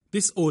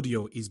This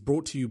audio is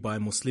brought to you by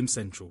Muslim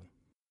Central.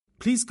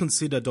 Please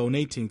consider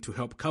donating to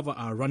help cover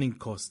our running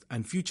costs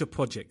and future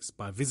projects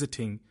by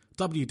visiting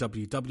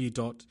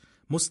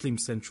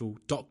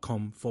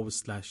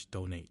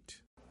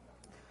www.muslimcentral.com/donate.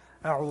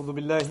 أعوذ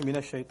بالله من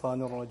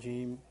الشيطان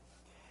الرجيم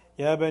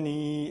يا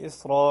بني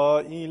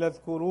إسرائيل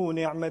اذكروا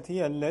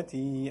نعمتي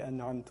التي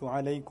أنعمت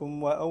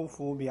عليكم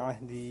وأوفوا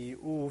بعهدي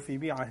أوف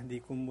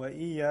بعهدكم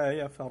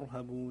وإياي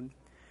فارهبون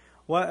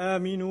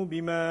وآمنوا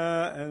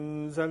بما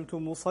أنزلت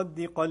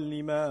مصدقا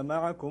لما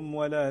معكم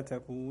ولا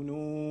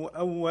تكونوا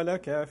أول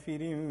كافر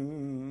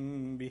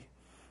به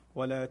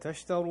ولا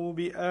تشتروا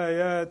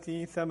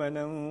بآياتي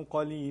ثمنا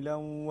قليلا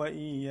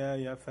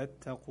وإياي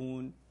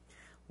فاتقون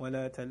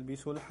ولا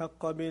تلبسوا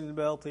الحق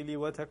بالباطل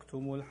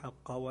وتكتموا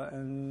الحق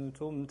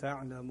وأنتم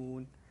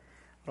تعلمون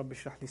رب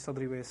اشرح لي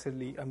صدري ويسر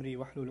لي أمري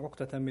واحلل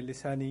عقدة من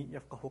لساني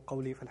يفقه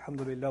قولي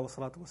فالحمد لله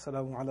والصلاة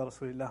والسلام على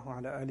رسول الله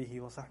وعلى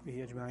آله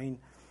وصحبه أجمعين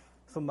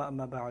ثم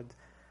أما بعد.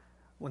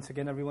 Once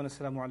again, everyone,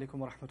 assalamu alaikum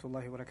wa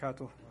rahmatullahi wa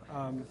barakatuh.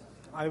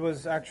 I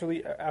was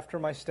actually, after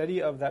my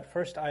study of that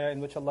first ayah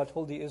in which Allah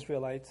told the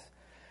Israelites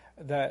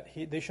that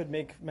they should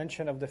make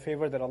mention of the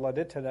favor that Allah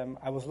did to them,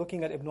 I was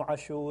looking at Ibn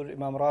Ashur,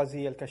 Imam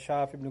Razi,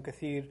 Al-Kashaf, Ibn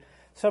Kathir,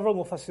 several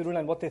Mufassirun,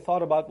 and what they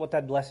thought about what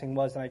that blessing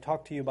was, and I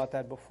talked to you about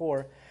that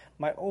before.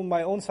 My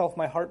own self,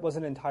 my heart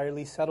wasn't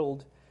entirely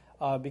settled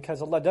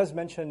because Allah does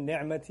mention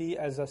ni'mati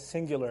as a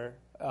singular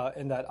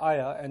in that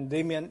ayah, and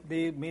they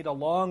made a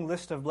long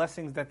list of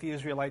blessings that the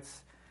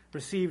Israelites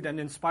received, and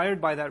inspired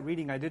by that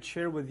reading, I did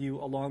share with you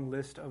a long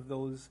list of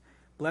those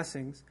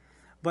blessings.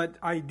 But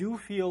I do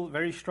feel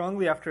very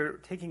strongly after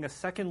taking a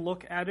second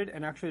look at it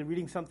and actually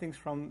reading some things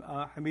from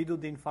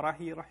Hamiduddin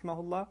Farahi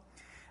rahimahullah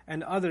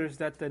and others,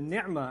 that the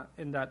ni'mah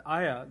in that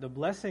ayah, the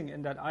blessing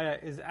in that ayah,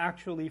 is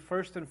actually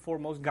first and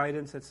foremost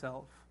guidance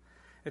itself.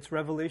 It's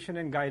revelation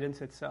and guidance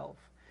itself.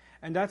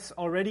 And that's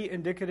already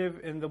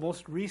indicative in the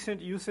most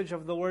recent usage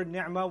of the word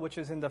ni'mah, which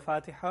is in the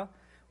Fatiha.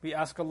 We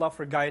ask Allah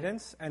for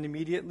guidance, and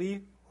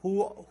immediately,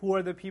 who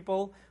are the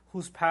people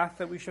whose path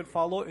that we should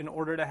follow in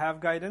order to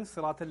have guidance?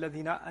 صِرَاطَ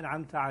الَّذِينَ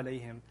أَنْعَمْتَ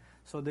عَلَيْهِمْ.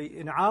 So the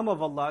in'am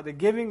of Allah, the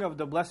giving of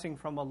the blessing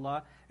from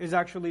Allah, is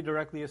actually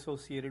directly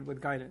associated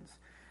with guidance.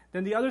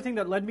 Then the other thing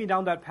that led me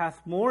down that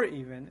path more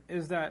even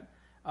is that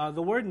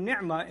the word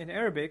ni'mah in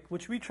Arabic,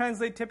 which we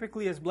translate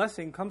typically as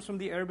blessing, comes from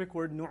the Arabic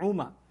word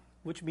nu'uma,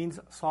 which means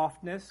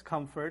softness,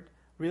 comfort,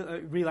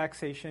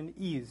 relaxation,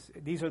 ease.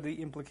 These are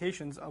the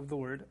implications of the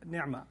word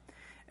ni'mah.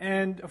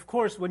 And of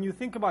course, when you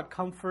think about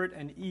comfort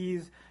and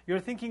ease, you're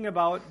thinking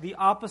about the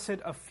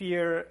opposite of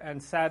fear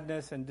and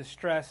sadness and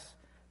distress.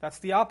 That's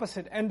the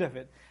opposite end of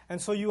it.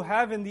 And so you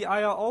have in the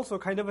ayah also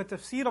kind of a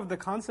tafsir of the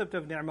concept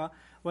of ni'mah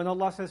when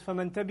Allah says,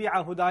 فَمَنْ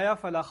تَبِعَ هُدَايَا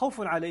فَلَا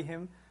خَوْفٌ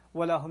عَلَيْهِمْ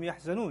وَلَا هُمْ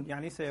يَحْزَنُونَ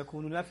يعني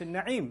سَيَكُونُونَ فِي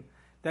النَّعِيمِ.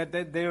 That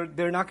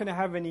they're not going to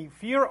have any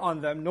fear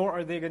on them, nor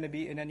are they going to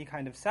be in any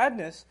kind of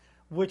sadness,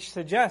 which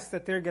suggests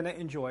that they're going to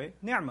enjoy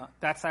ni'mah.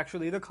 That's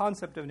actually the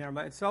concept of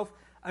ni'mah itself,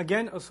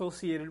 again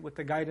associated with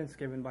the guidance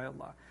given by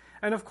Allah.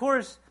 And of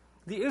course,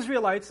 the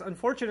Israelites,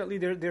 unfortunately,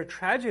 their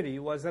tragedy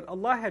was that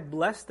Allah had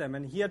blessed them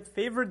and He had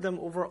favored them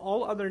over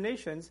all other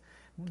nations.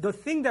 The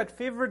thing that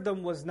favored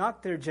them was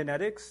not their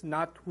genetics,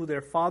 not who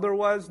their father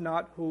was,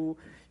 not who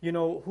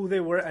they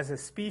were as a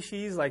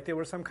species, like they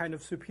were some kind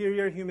of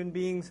superior human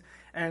beings,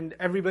 and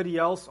everybody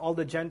else, all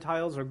the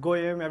Gentiles or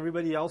Goyim,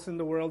 everybody else in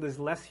the world is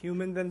less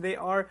human than they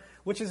are,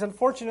 which is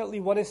unfortunately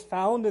what is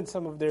found in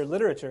some of their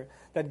literature,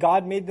 that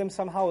God made them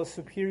somehow a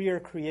superior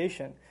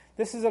creation.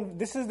 This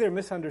is their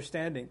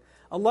misunderstanding.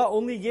 Allah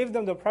only gave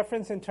them the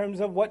preference in terms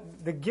of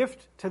what the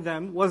gift to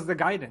them was, the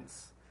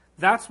guidance.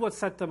 That's what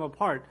set them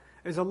apart.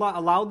 Is Allah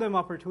allowed them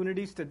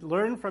opportunities to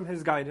learn from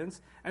His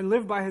guidance and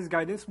live by His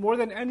guidance. More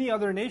than any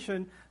other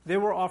nation, they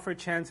were offered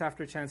chance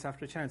after chance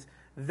after chance.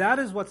 That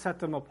is what set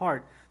them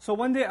apart. So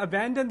when they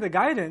abandon the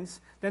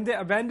guidance, then they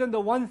abandon the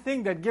one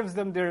thing that gives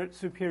them their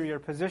superior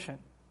position.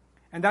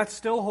 And that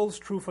still holds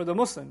true for the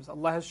Muslims.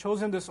 Allah has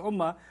chosen this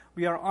ummah.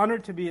 We are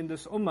honored to be in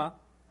this ummah.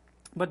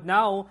 But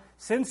now,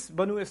 since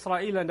Banu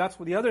Israel, and that's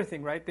the other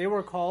thing, right? They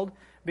were called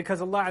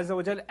because Allah Azza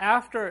wa Jal,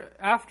 after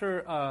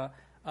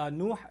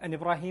Nuh and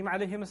Ibrahim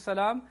alayhim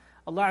salam,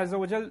 Allah Azza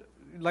wa Jal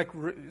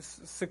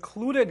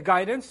secluded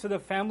guidance to the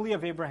family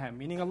of Abraham.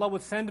 Meaning Allah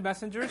would send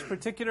messengers,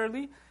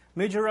 particularly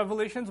major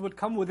revelations would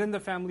come within the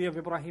family of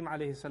Ibrahim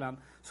alayhi salam.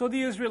 So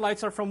the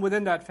Israelites are from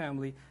within that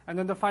family. And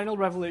then the final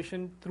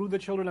revelation through the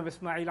children of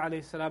Ismail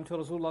alayhi salam to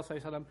Rasulullah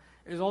sallallahu alayhi wasallam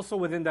is also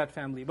within that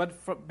family.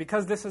 But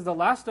because this is the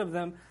last of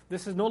them,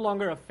 this is no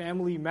longer a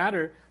family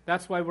matter.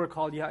 That's why we're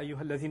called Ya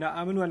ayyuhalladhina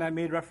amanu, and I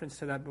made reference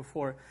to that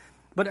before.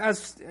 But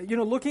as,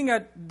 looking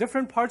at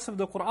different parts of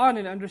the Qur'an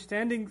and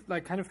understanding,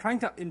 kind of trying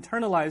to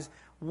internalize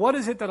what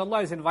is it that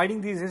Allah is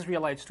inviting these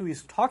Israelites to,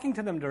 He's talking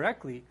to them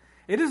directly.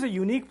 It is a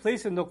unique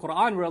place in the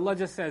Qur'an where Allah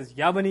just says,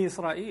 Ya Bani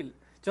Israel,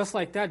 just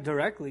like that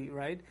directly,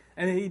 right?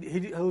 And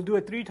He'll do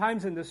it 3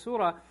 times in the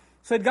surah.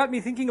 So it got me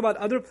thinking about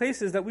other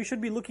places that we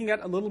should be looking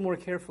at a little more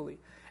carefully.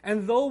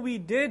 And though we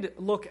did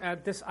look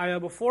at this ayah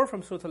before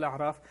from Surah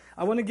Al-A'raf,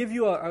 I want to give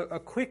you a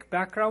quick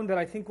background that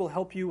I think will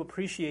help you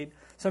appreciate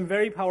some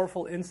very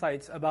powerful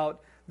insights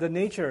about the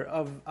nature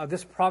of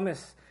this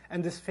promise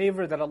and this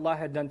favor that Allah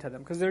had done to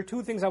them. Because there are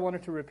two things I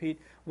wanted to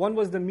repeat. One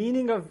was the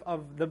meaning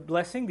of the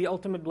blessing, the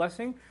ultimate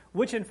blessing,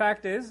 which in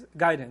fact is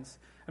guidance.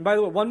 And by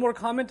the way, one more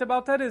comment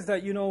about that is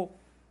that,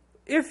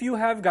 if you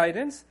have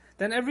guidance,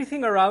 then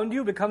everything around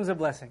you becomes a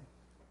blessing.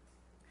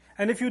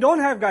 And if you don't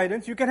have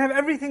guidance, you can have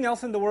everything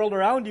else in the world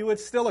around you,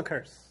 it's still a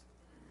curse.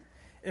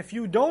 If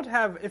you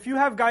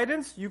have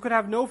guidance, you could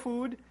have no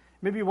food,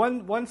 maybe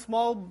one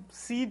small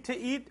seed to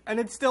eat, and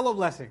it's still a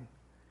blessing.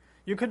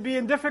 You could be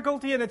in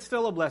difficulty and it's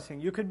still a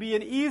blessing. You could be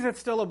in ease, it's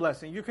still a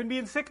blessing. You could be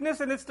in sickness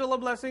and it's still a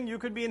blessing. You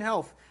could be in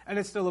health and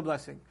it's still a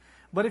blessing.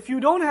 But if you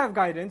don't have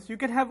guidance, you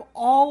can have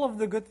all of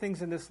the good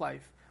things in this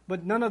life,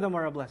 but none of them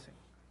are a blessing.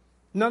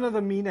 None of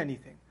them mean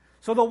anything.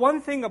 So the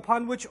one thing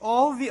upon which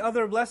all the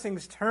other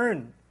blessings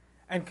turn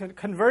and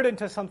convert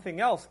into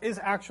something else is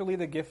actually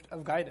the gift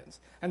of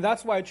guidance. And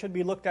that's why it should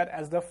be looked at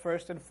as the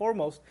first and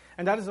foremost.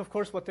 And that is, of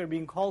course, what they're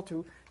being called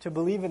to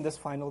believe in this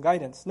final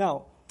guidance.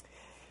 Now,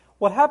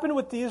 what happened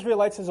with the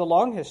Israelites is a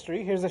long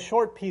history. Here's a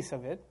short piece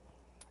of it.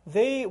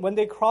 When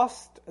they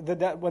crossed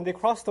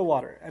the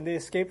water and they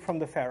escaped from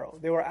the Pharaoh,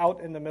 they were out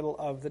in the middle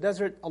of the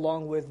desert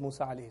along with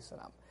Musa alayhi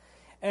salam.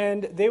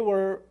 And they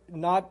were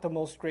not the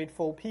most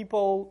grateful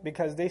people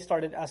because they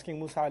started asking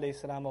Musa alayhi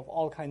salam of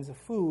all kinds of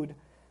food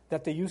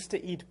that they used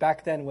to eat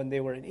back then when they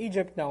were in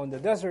Egypt. Now in the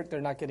desert,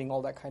 they're not getting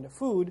all that kind of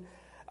food.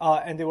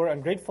 And they were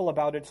ungrateful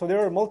about it. So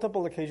there are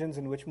multiple occasions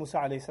in which Musa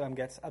alayhi salam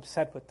gets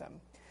upset with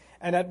them.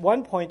 And at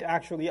one point,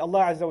 actually,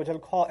 Allah Azza wa Jal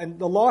called, and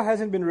the law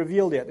hasn't been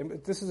revealed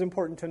yet. This is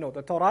important to note.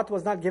 The Torah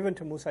was not given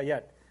to Musa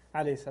yet,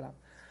 alayhi salam.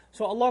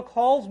 So Allah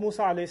calls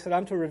Musa alayhi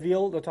salam to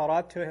reveal the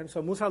Torah to him.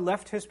 So Musa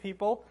left his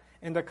people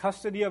in the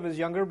custody of his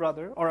younger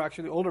brother, or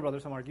actually older brother,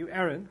 some argue,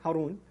 Aaron,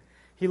 Harun.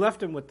 He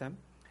left him with them,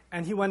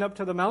 and he went up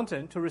to the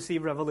mountain to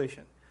receive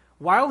revelation.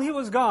 While he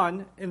was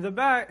gone, in the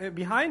back,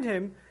 behind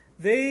him,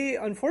 they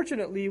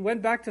unfortunately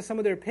went back to some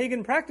of their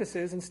pagan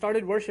practices and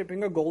started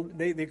worshipping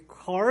they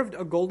carved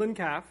a golden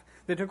calf.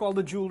 They took all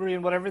the jewelry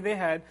and whatever they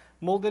had,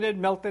 molded it,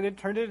 melted it,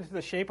 turned it into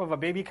the shape of a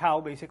baby cow,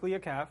 basically a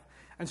calf,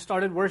 and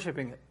started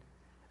worshipping it.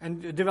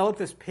 And developed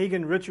this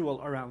pagan ritual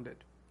around it,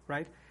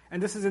 right?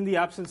 And this is in the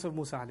absence of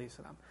Musa alayhi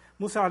salam.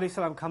 Musa alayhi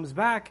salam comes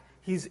back,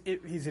 he's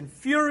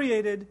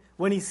infuriated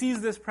when he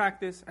sees this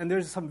practice, and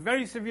there's some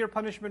very severe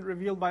punishment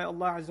revealed by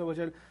Allah Azza wa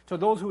Jal. To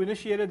those who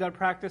initiated that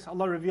practice,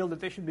 Allah revealed that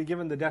they should be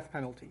given the death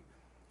penalty.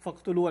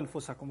 فَاقْتُلُوا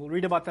أَنفُسَكُمْ. We'll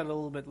read about that a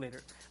little bit later.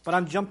 But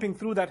I'm jumping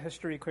through that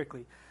history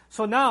quickly.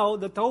 So now,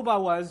 the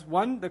tawbah was,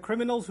 one, the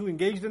criminals who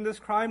engaged in this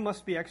crime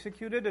must be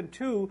executed, and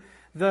two,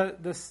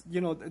 there's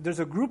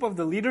a group of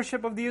the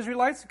leadership of the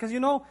Israelites, because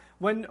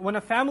when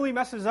a family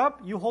messes up,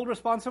 you hold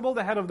responsible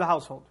the head of the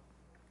household,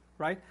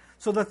 right?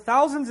 So the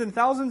thousands and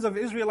thousands of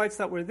Israelites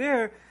that were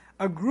there,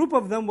 a group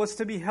of them was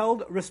to be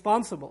held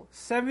responsible.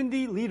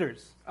 70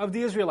 leaders of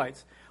the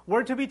Israelites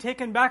were to be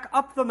taken back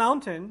up the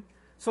mountain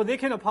so they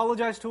can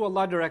apologize to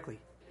Allah directly.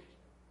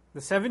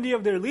 The 70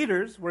 of their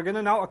leaders were going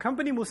to now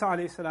accompany Musa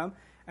alayhi salam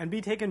and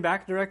be taken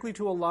back directly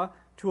to Allah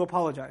to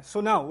apologize.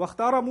 So now,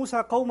 وَاخْتَارَ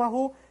مُوسَى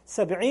قَوْمَهُ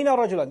سَبْعِينَ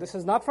رَجُلًا. This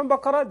is not from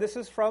Baqarah, this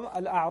is from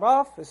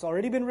Al-A'raf. It's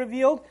already been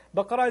revealed.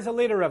 Baqarah is a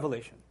later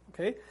revelation.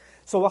 Okay?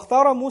 So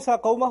وَاخْتَارَ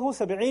مُوسَى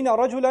قَوْمَهُ سَبْعِينَ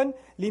رَجُلًا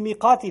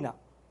لِمِيقَاتِنَا.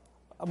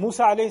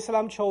 Musa alayhi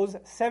salam chose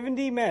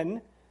 70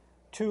 men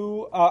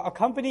to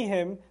accompany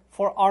him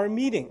for our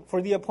meeting,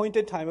 for the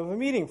appointed time of a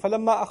meeting.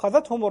 فَلَمَّا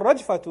أَخَذَتْهُمُ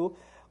الرَّجْفَةُ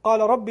قَالَ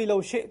رَبِّ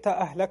لَوْ شِئْتَ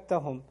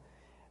أَهْلَكْتَهُم.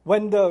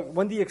 When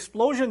the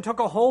explosion took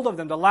a hold of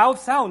them, the loud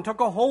sound took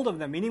a hold of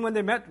them, meaning when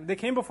they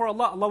came before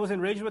Allah, Allah was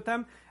enraged with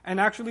them,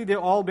 and actually they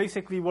all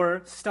basically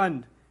were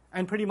stunned,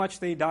 and pretty much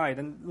they died.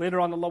 And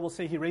later on Allah will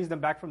say He raised them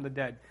back from the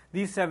dead.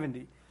 These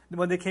 70,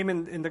 when they came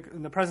in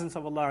the presence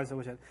of Allah Azza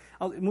wa Jal.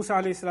 Musa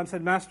alayhi salam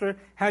said, Master,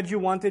 had you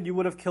wanted, you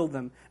would have killed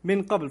them.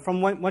 Min qabl, from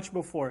much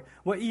before.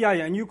 Wa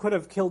iyaya, and you could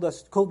have killed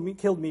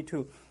me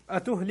too.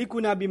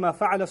 Atuhlikuna bima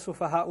fa'ala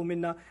sufaha'u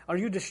minna. Are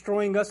you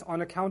destroying us on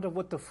account of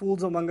what the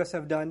fools among us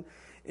have done?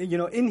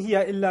 In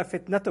hiya illa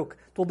fitnatuk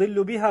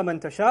tudillu biha man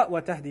tasha wa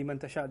tahdi man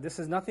tasha. This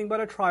is nothing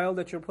but a trial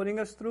that you're putting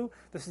us through.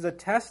 This is a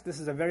test. This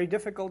is a very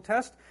difficult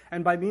test.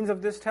 And by means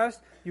of this test,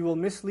 you will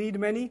mislead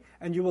many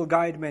and you will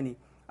guide many.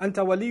 أنت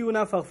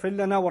ولينا فاغفر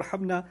لنا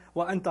وارحمنا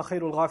وأنت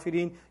خير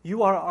الغافرين.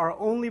 You are our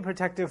only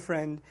protective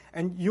friend,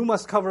 and you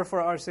must cover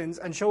for our sins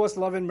and show us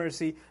love and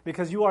mercy,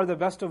 because you are the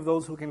best of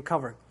those who can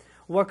cover.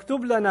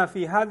 وَاكْتُبْ لَنَا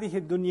فِي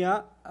هَذِهِ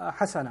الدُّنْيَا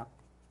حَسَنًا.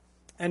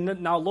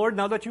 And now, Lord,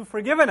 now that you've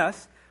forgiven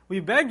us,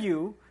 we beg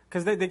you,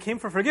 because they came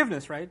for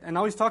forgiveness, right? And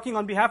now He's talking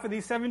on behalf of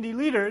these 70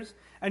 leaders,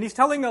 and He's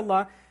telling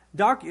Allah,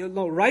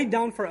 write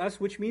down for us,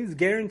 which means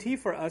guarantee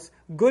for us,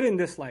 good in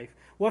this life.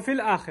 وَفِي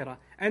الْآخِرَةِ,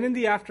 and in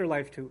the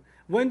afterlife too.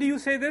 When do you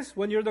say this?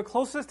 When you're the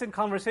closest in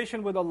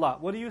conversation with Allah.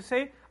 What do you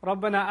say?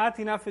 رَبَّنَا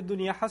آتِنَا فِي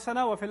الدُّنْيَا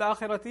حَسَنًا وَفِي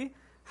الْآخِرَةِ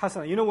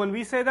حَسَنًا. When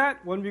we say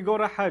that? When we go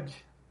to Hajj.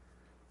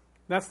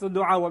 That's the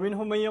dua.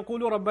 وَمِنْهُمْ مَنْ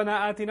يَقُولُ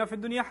رَبَّنَا آتِنَا فِي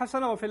الدُّنْيَا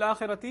حَسَنَةً وَفِي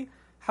الْآخِرَةِ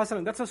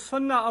حَسَنَةً. That's a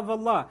sunnah of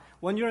Allah.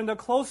 When you're in the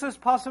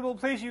closest possible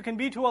place you can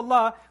be to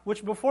Allah,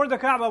 which before the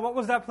Kaaba, what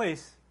was that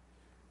place?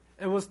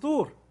 It was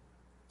Tur.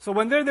 So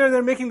when they're there,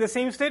 they're making the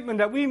same statement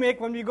that we make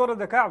when we go to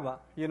the Kaaba.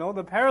 You know,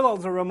 the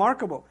parallels are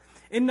remarkable.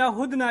 Inna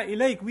hudna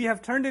ilayk, we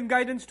have turned in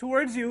guidance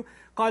towards you.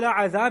 Qala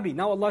azabi.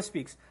 Now Allah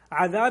speaks.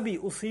 Azabi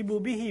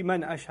usibu bihi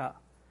man asha.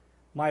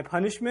 My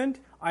punishment,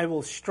 I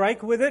will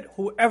strike with it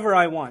whoever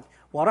I want.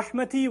 Wa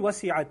rahmati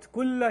wasi'at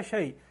kulla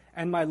shay.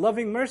 And my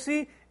loving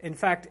mercy, in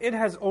fact, it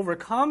has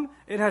overcome,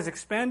 it has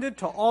expanded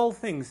to all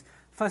things.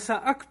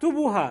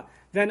 Fasa'aktubuha.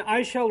 Then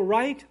I shall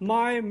write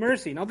my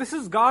mercy. Now this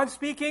is God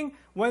speaking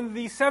when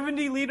the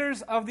 70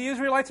 leaders of the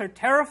Israelites are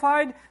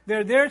terrified.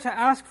 They're there to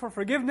ask for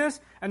forgiveness.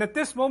 And at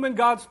this moment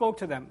God spoke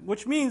to them.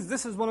 Which means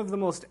this is one of the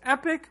most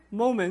epic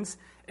moments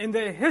in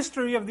the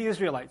history of the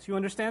Israelites. You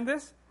understand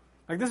this?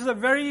 Like this is a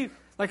very,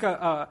 like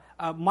a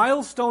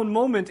milestone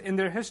moment in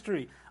their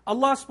history.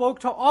 Allah spoke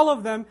to all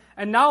of them.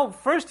 And now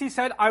first He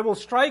said, I will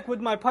strike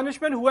with my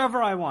punishment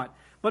whoever I want.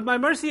 But my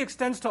mercy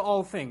extends to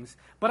all things.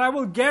 But I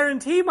will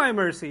guarantee my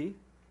mercy.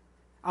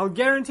 I'll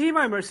guarantee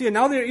my mercy. And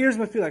now their ears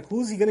must be like,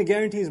 who's He going to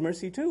guarantee His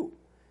mercy to?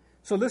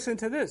 So listen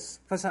to this.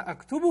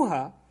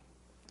 فَسَأَكْتُبُهَا.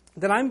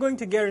 Then I'm going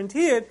to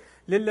guarantee it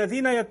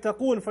لِلَّذِينَ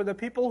يَتَّقُونَ, for the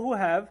people who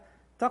have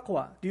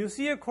taqwa. Do you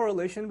see a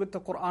correlation with the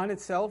Quran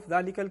itself?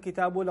 ذَلِكَ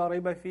الْكِتَابُ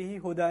لَا رَيْبَ فِيهِ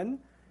هُدًى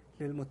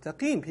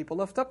لِلْمُتَّقِينَ, people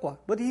of taqwa.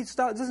 But He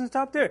doesn't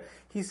stop there.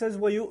 He says,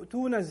 وَيُؤْتُونَ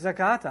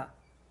الزَّكَاةَ,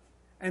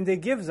 and they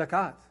give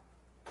zakat.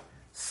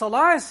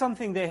 Salah is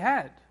something they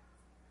had.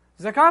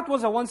 Zakat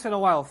was a once in a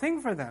while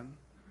thing for them.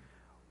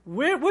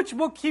 Which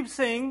book keeps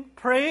saying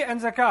pray and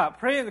zakat?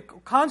 Pray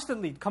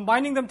constantly,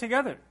 combining them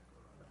together.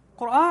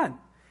 Quran.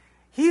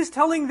 He's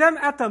telling them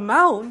at the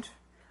Mount,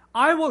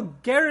 I will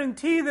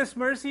guarantee this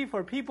mercy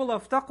for people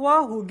of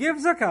taqwa who give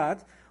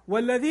zakat,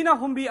 وَالَّذِينَ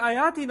هُمْ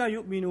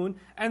بِآيَاتِنَا يُؤْمِنُونَ,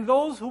 and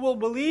those who will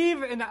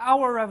believe in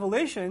our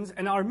revelations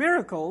and our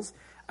miracles.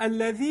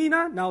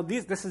 الَّذِينَ, now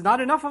this is not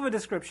enough of a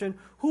description.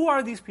 Who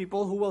are these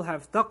people who will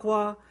have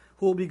taqwa,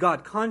 who will be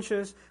God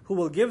conscious, who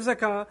will give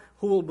zakah,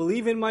 who will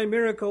believe in my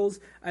miracles?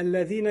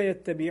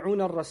 الَّذِينَ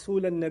يَتَّبِعُونَ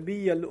الرَّسُولَ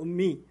النَّبِيَّ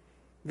الْأُمِّيِّ,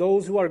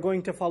 those who are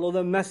going to follow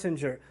the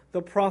messenger,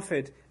 the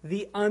prophet,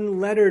 the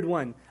unlettered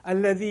one.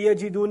 الَّذِي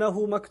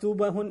يَجِدُونَهُ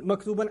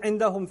مَكْتُوبًا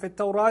عِنْدَهُمْ فِي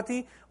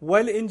التَّوْرَاةِ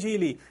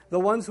وَالْإِنْجِيلِ, the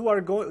ones who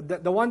are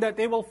the one that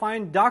they will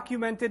find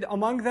documented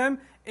among them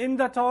in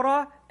the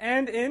Torah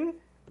and in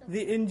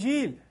the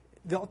Injil.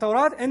 The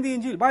Torah and the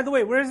Injil. By the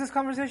way, where is this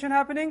conversation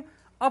happening?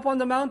 Up on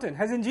the mountain.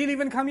 Has Injil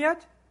even come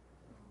yet?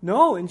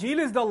 No, Injil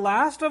is the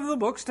last of the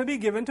books to be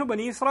given to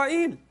Bani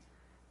Israel.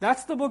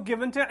 That's the book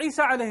given to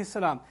Isa alayhi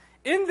salam.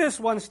 In this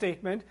one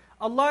statement,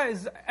 Allah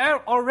is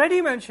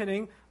already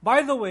mentioning,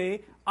 by the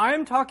way, I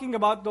am talking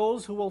about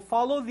those who will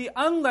follow the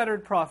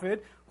unlettered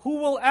prophet, who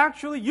will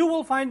actually, you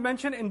will find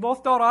mention in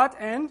both Torah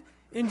and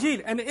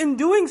Injil. And in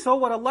doing so,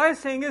 what Allah is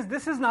saying is,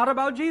 this is not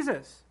about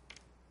Jesus.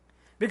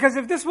 Because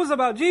if this was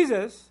about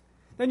Jesus,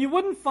 then you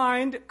wouldn't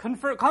find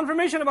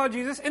confirmation about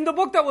Jesus in the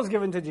book that was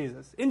given to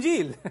Jesus,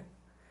 Injil.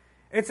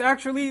 It's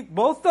actually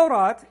both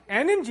Torah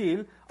and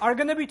Injil are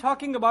going to be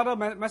talking about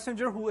a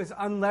messenger who is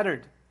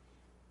unlettered.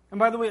 And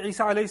by the way,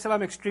 Isa alayhi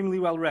salam extremely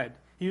well read.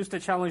 He used to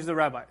challenge the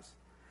rabbis.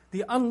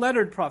 The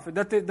unlettered prophet,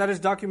 that is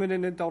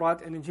documented in Torah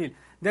and Injil.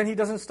 Then he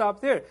doesn't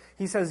stop there.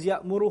 He says,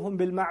 يَأْمُرُهُمْ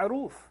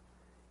بِالْمَعْرُوفِ,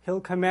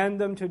 He'll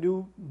command them to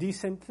do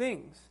decent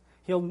things.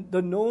 The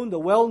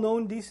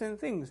well-known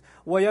decent things.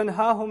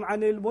 وَيَنْهَاهُمْ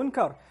عَنِ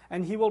الْمُنْكَرِ,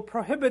 and He will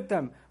prohibit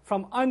them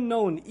from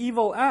unknown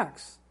evil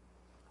acts.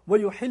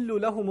 وَيُحِلُّ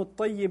لَهُمُ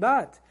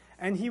الطَّيِّبَاتِ,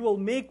 and He will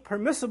make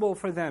permissible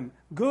for them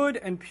good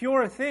and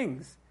pure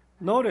things.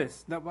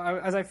 Notice, that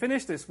as I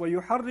finish this,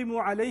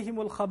 وَيُحَرِّمُ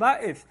عَلَيْهِمُ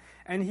الْخَبَائِثِ,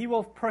 and He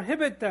will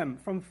prohibit them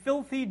from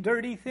filthy,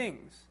 dirty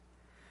things.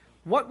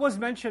 What was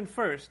mentioned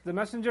first? The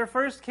messenger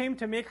first came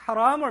to make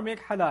haram or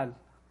make halal?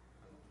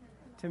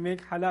 To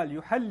make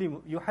halal.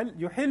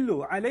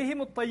 يُحِلُّ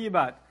عَلَيْهِمُ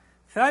الطَّيِّبَاتِ.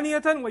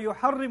 ثانية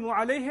وَيُحَرِّمُ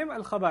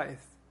عَلَيْهِمْ الْخَبَائِثِ.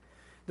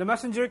 The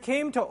messenger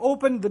came to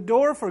open the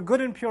door for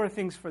good and pure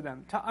things for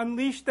them, to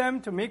unleash them,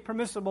 to make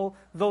permissible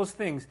those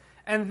things,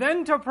 and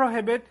then to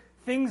prohibit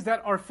things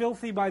that are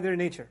filthy by their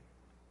nature.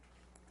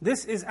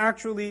 This is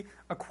actually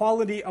a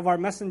quality of our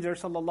messenger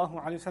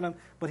sallallahu alaihi wasallam,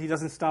 but he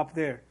doesn't stop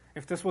there.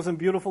 If this wasn't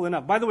beautiful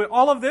enough. By the way,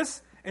 all of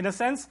this, in a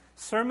sense,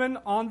 Sermon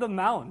on the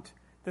Mount.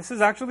 This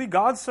is actually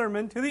God's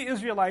sermon to the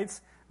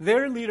Israelites,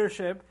 their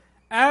leadership,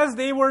 as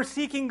they were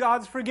seeking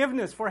God's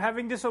forgiveness for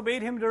having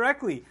disobeyed Him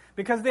directly,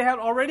 because they had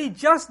already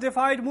just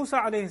defied Musa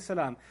alayhi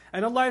salam.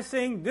 And Allah is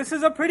saying, this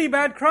is a pretty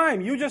bad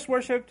crime. You just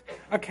worshipped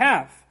a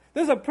calf.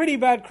 This is a pretty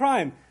bad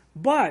crime.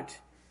 But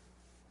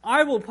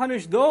I will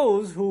punish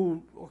those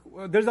who,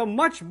 there's a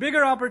much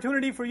bigger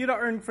opportunity for you to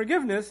earn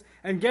forgiveness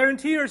and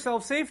guarantee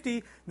yourself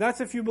safety. That's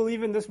if you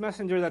believe in this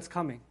messenger that's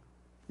coming.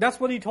 That's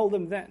what He told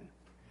them then.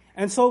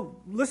 And so,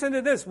 listen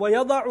to this.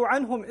 وَيَضَعُ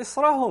عَنْهُمْ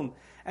إِصْرَهُمْ,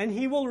 and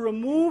He will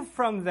remove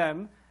from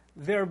them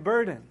their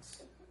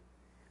burdens.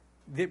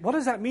 What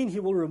does that mean, He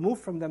will remove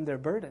from them their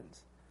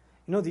burdens?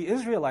 No, the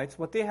Israelites,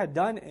 what they had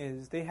done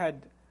is they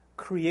had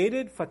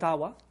created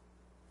fatwa,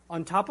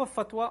 on top of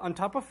fatwa, on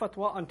top of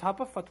fatwa, on top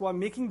of fatwa,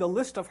 making the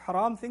list of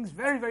haram things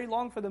very, very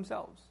long for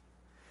themselves.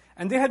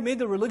 And they had made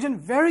the religion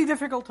very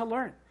difficult to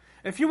learn.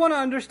 If you want to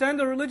understand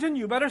the religion,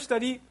 you better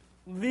study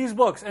these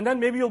books, and then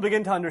maybe you'll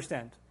begin to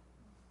understand.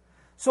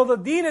 So the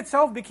deen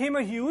itself became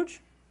a huge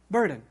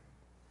burden.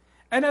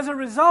 And as a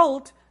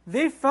result,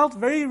 they felt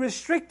very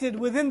restricted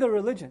within the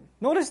religion.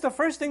 Notice the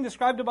first thing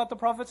described about the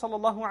Prophet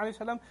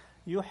ﷺ,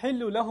 يُحِلُّ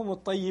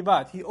لَهُمُ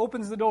الطَّيِّبَاتِ. He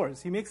opens the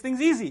doors, he makes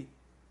things easy.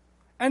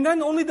 And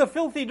then only the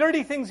filthy,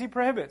 dirty things he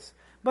prohibits.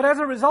 But as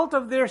a result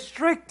of their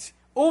strict,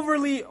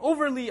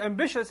 overly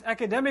ambitious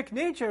academic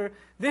nature,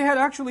 they had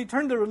actually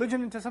turned the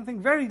religion into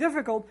something very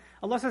difficult.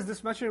 Allah says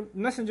this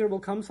messenger will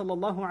come,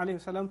 sallallahu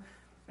alayhi wasallam,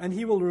 and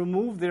he will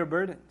remove their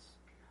burdens.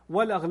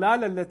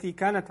 وَالْأَغْلَالَ الَّتِي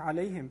كَانَتْ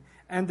عَلَيْهِمْ.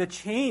 And the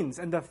chains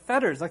and the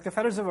fetters, like the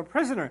fetters of a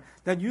prisoner,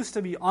 that used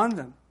to be on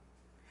them.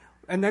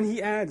 And then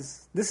he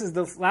adds, this is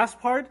the last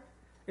part,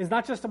 is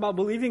not just about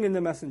believing in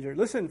the messenger.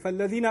 Listen,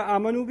 فَالَّذِينَ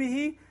آمَنُوا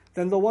بِهِ.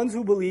 Then the ones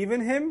who believe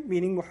in him,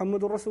 meaning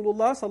Muhammadur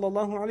Rasulullah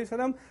sallallahu alaihi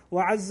wasallam,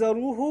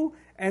 وَعَزَّرُوهُ,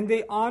 and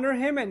they honor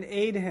him and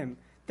aid him.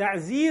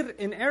 Ta'zir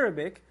in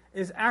Arabic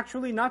is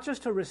actually not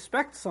just to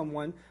respect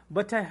someone,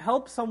 but to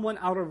help someone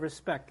out of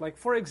respect. Like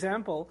for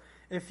example,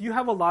 if you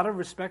have a lot of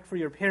respect for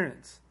your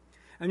parents,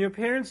 and your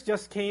parents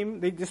just came,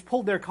 they just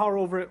pulled their car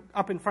over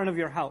up in front of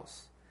your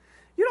house.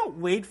 You don't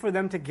wait for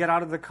them to get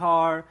out of the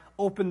car,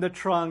 open the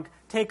trunk,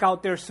 take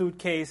out their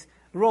suitcase,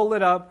 roll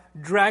it up,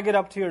 drag it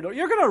up to your door.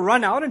 You're going to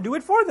run out and do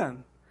it for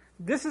them.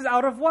 This is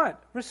out of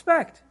what?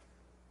 Respect.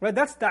 Right?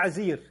 That's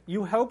ta'zir.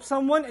 You help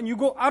someone and you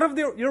go out of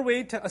your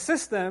way to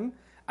assist them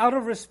out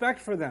of respect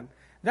for them.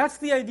 That's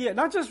the idea.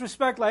 Not just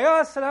respect like,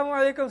 oh,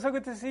 assalamu alaikum, so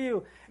good to see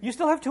you. You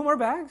still have 2 more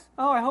bags?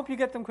 Oh, I hope you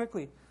get them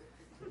quickly.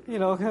 You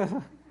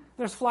know,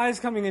 there's flies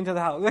coming into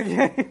the house.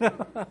 You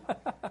know?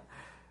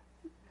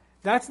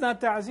 That's not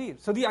ta'zir.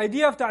 So the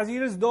idea of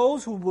ta'zir is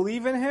those who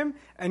believe in him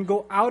and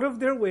go out of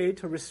their way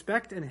to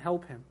respect and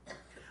help him.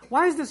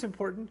 Why is this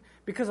important?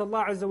 Because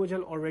Allah Azza wa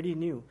Jal already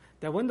knew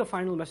that when the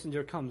final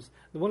messenger comes,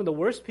 one of the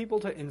worst people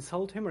to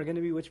insult him are going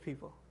to be which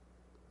people?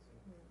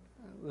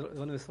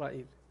 Banu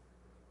Israel.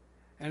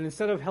 And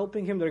instead of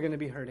helping him, they're going to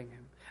be hurting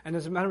him. And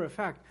as a matter of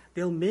fact,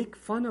 they'll make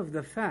fun of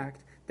the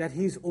fact that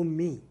he's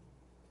ummi,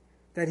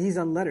 that he's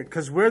unlettered.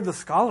 Because we're the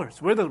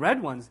scholars, we're the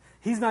read ones.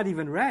 He's not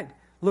even read.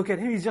 Look at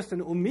him, he's just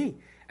an ummi.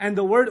 And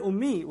the word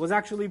ummi was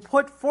actually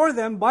put for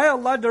them by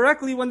Allah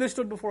directly when they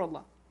stood before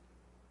Allah.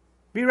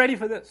 Be ready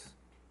for this.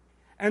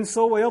 And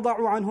so, وَيَضَعُ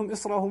عَنْهُمْ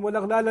إِصْرَهُمْ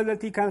وَالْأَغْلَالَ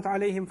الَّتِي كَانَتْ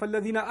عَلَيْهِمْ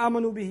فَالَّذِينَ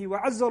آمَنُوا بِهِ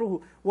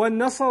وَعَزَّرُوهُ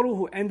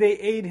وَالنَّصَرُوهُ. And they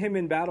aid him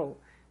in battle.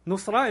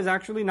 Nusra is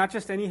actually not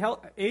just any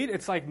aid,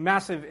 it's like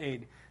massive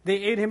aid. They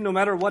aid him no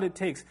matter what it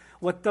takes.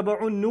 وَاتَّبَعُوا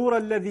النُّورَ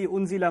الَّذِي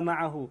أُنزِلَ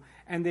مَعَهُ.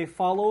 And they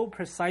follow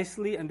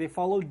precisely and they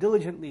follow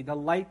diligently the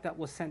light that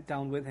was sent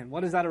down with him.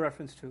 What is that a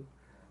reference to?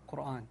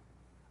 Quran.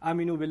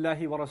 آمِنُوا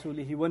بِاللَّهِ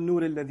وَرَسُولِهِ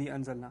وَالنُّورِ الَّذِي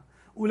أَنزَلْنَا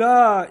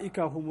أُولَٰئِكَ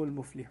هُمُ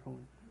الْمُفْلِحُونَ.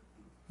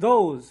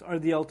 Those are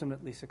the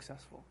ultimately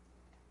successful.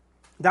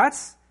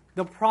 That's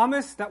the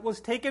promise that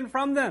was taken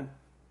from them.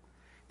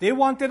 They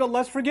wanted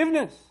Allah's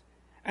forgiveness.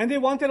 And they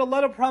wanted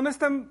Allah to promise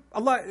them,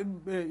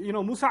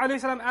 Musa alayhi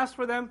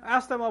salam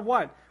asked them of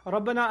what?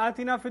 رَبَّنَا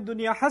آتِنَا فِي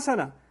الدُّنْيَا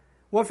حَسَنَةً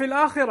وَفِي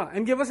الْآخِرَةِ.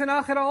 And give us in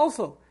akhirah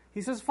also.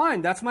 He says,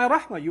 fine, that's my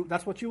rahmah.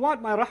 That's what you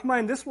want, my rahmah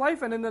in this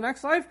life and in the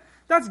next life.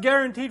 That's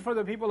guaranteed for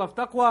the people of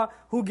taqwa,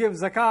 who give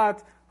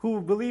zakat,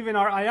 who believe in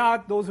our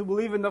ayat, those who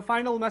believe in the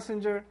final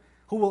messenger,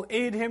 who will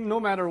aid him no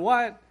matter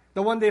what.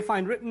 The one they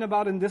find written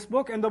about in this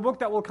book, and the book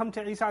that will come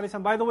to Isa alayhi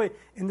salam. By the way,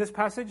 in this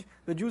passage,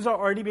 the Jews are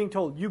already being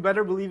told, you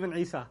better believe in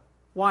Isa.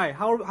 Why?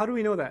 How do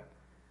we know that?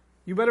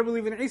 You better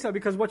believe in Isa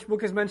because which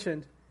book is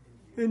mentioned?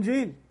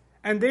 Injil.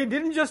 And they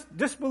didn't just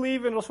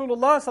disbelieve in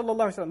Rasulullah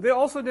sallallahu alaihi wasallam. They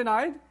also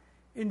denied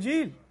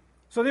Injil.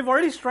 So they've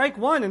already strike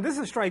 1, and this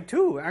is strike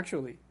 2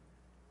 actually.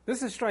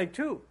 This is strike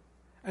 2.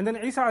 And then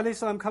Isa alayhi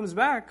salam comes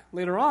back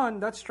later on,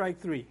 that's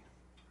strike 3.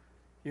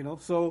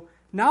 So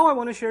now I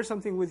want to share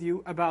something with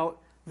you about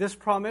this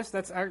promise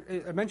that's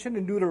mentioned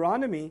in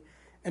Deuteronomy,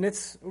 and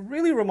it's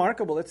really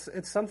remarkable.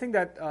 It's something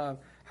that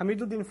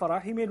Hamiduddin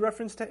Farahi made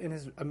reference to in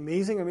his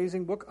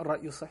amazing book,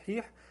 Ar-Ra'yu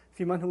Sahih,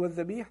 Fi Man Huwa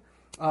Dhabih.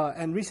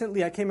 And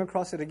recently I came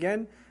across it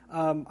again.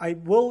 I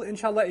will,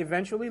 inshallah,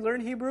 eventually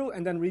learn Hebrew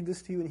and then read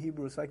this to you in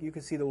Hebrew so you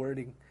can see the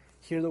wording,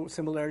 hear the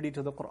similarity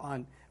to the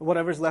Quran,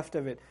 whatever's left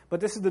of it. But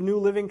this is the New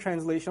Living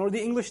Translation, or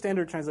the English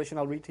Standard Translation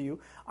I'll read to you.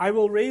 I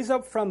will raise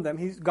up from them,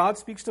 God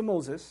speaks to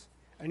Moses,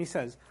 and he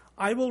says,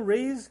 I will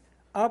raise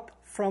up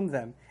from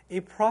them a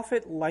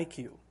prophet like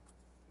you.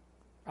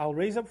 I'll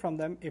raise up from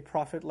them a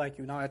prophet like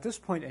you. Now at this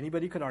point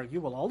anybody could argue,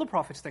 well, all the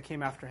prophets that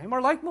came after him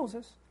are like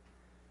Moses,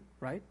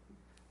 right?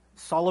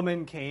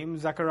 Solomon came,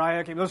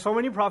 Zechariah came. There's so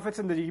many prophets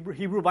in the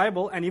Hebrew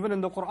Bible and even in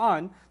the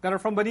Quran that are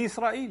from Bani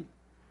Israel.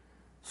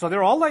 So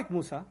they're all like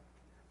Musa.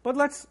 But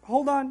let's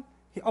hold on.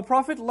 A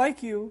prophet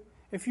like you,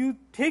 if you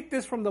take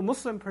this from the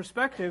Muslim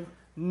perspective,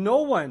 no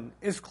one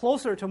is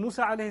closer to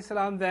Musa alayhi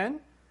salam than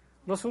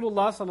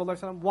Rasulullah sallallahu alaihi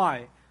wasallam.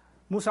 Why?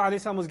 Musa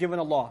alayhi salam was given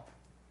a law.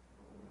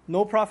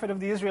 no prophet of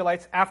the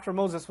Israelites after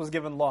Moses was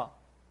given law.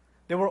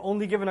 They were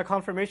only given a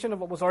confirmation of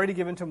what was already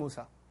given to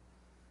Musa.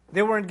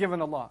 They weren't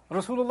given a law.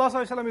 Rasulullah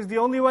ﷺ is the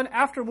only one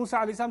after Musa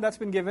ﷺ that's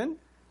been given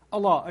a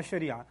law, a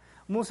sharia.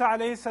 Musa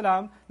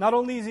ﷺ, not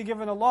only is he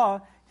given a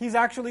law, he's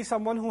actually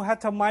someone who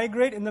had to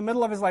migrate in the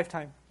middle of his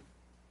lifetime.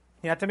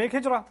 He had to make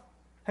hijrah.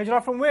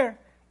 Hijrah from where?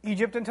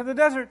 Egypt into the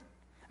desert.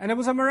 And it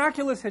was a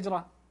miraculous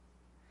hijrah.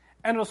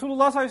 And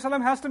Rasulullah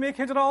ﷺ has to make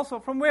hijrah also.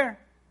 From where?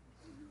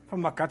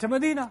 From Makkah to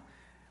Medina.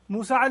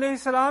 Musa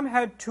ﷺ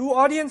had two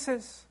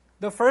audiences.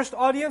 The first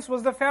audience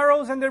was the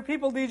pharaohs and their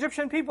people, the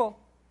Egyptian people.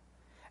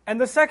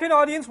 And the second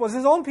audience was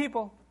his own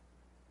people.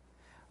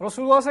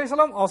 Rasulullah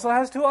ﷺ also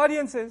has two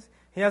audiences.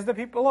 He has the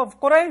people of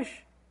Quraysh,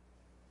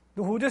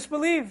 who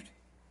disbelieved.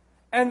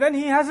 And then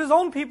he has his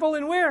own people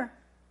in where?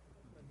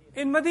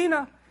 In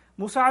Medina.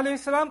 Musa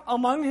ﷺ,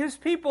 among his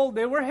people,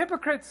 they were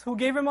hypocrites who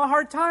gave him a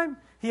hard time.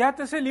 He had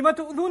to say, لِمَ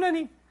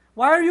تُؤْذُونَنِي?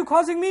 Why are you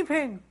causing me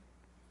pain?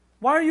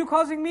 Why are you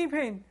causing me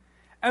pain?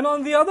 And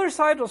on the other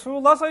side,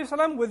 Rasulullah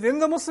ﷺ, within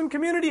the Muslim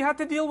community, had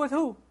to deal with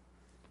who?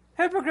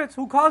 Hypocrites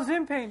who caused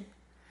him pain.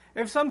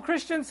 If some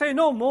Christians say,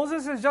 no,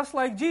 Moses is just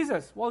like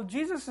Jesus. Well,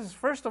 Jesus is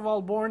first of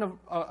all born of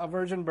a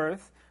virgin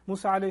birth.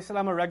 Musa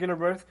ﷺ a regular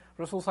birth.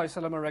 Rasul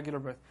ﷺ a regular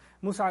birth.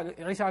 Isa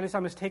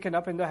ﷺ is taken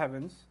up in the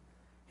heavens.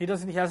 He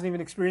hasn't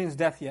even experienced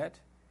death yet.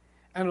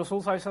 And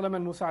Rasul ﷺ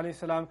and Musa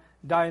ﷺ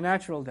die a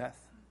natural death.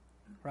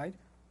 Right?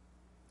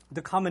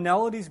 The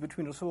commonalities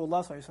between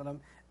Rasulullah ﷺ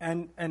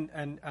and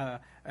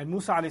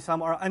Musa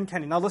ﷺ are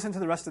uncanny. Now listen to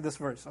the rest of this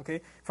verse,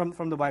 okay,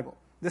 from the Bible.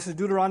 This is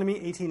Deuteronomy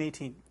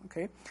 18:18.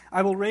 Okay,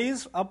 I will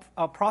raise up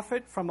a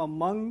prophet from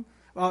among.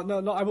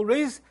 I will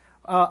raise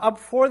up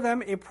for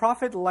them a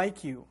prophet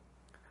like you,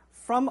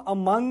 from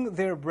among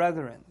their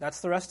brethren. That's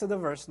the rest of the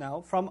verse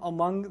now. From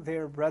among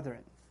their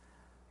brethren.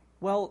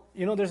 Well,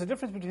 there's a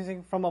difference between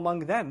saying from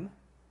among them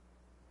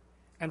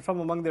and from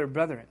among their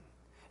brethren.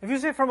 If you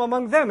say from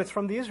among them, it's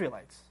from the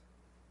Israelites.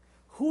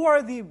 Who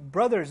are the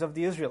brothers of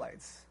the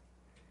Israelites?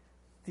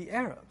 The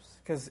Arabs.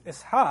 Because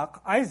Ishaq,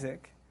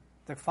 Isaac,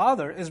 the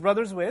father, is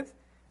brothers with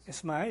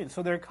Ismail.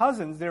 So their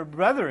cousins, their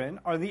brethren,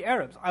 are the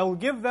Arabs. I will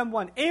give them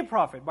a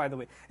prophet, by the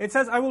way. It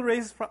says, I will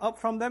raise up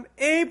from them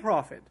a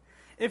prophet.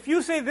 If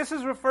you say this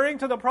is referring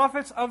to the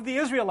prophets of the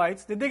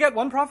Israelites, did they get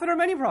one prophet or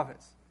many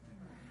prophets?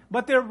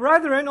 But their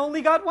brethren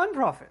only got one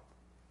prophet.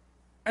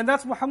 And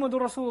that's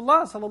Muhammadur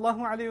Rasulullah sallallahu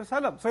alayhi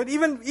wasallam. So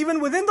even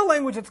within the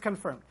language it's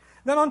confirmed.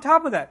 Then on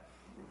top of that,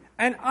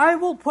 and I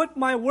will put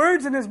my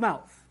words in his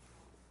mouth.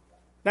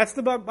 That's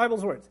the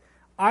Bible's words.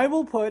 I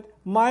will put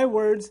my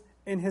words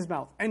in his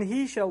mouth, and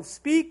he shall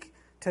speak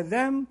to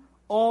them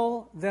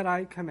all that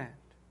I command.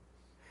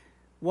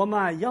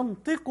 وَمَا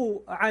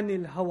يَنْطِقُ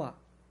عَنِ الْهَوَىٰ.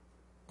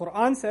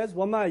 Quran says,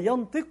 وَمَا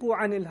يَنْطِقُ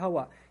عَنِ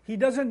الْهَوَىٰ. He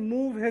doesn't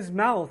move his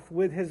mouth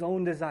with his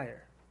own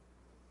desire.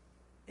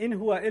 إِنْ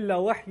هُوَ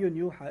إِلَّا وَحْيٌ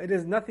يُوحَىٰ. It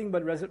is nothing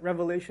but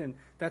revelation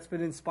that's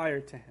been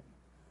inspired to him.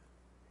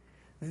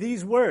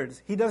 These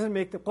words, he doesn't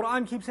make the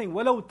Quran keeps saying,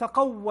 وَلَوْ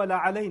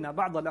تَقَوَّلَ عَلَيْنَا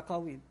بَعْضَ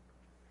الْأَقَاوِيلِ.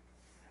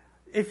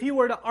 If he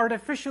were to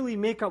artificially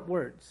make up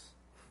words,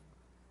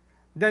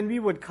 then we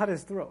would cut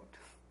his throat.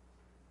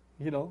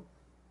 لَقَطَعْنَا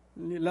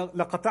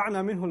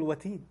مِنْهُ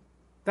الْوَتِينَ.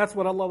 That's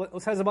what Allah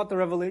says about the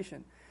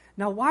revelation.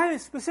 Now why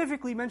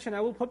specifically mention,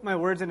 I will put my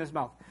words in his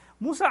mouth?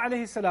 Musa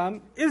alayhi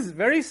salam is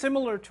very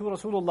similar to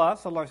Rasulullah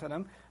sallallahu alayhi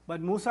wasallam,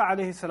 but Musa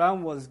alayhi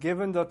salam was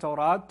given the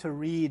Torah to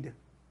read.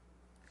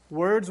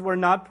 Words were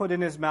not put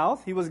in his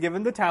mouth. He was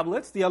given the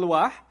tablets, the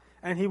alwah,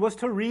 and he was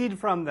to read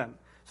from them.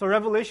 So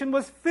revelation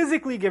was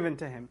physically given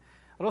to him.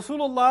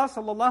 Rasulullah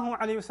sallallahu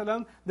alayhi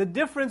wasallam, the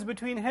difference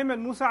between him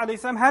and Musa alayhi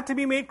salam had to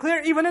be made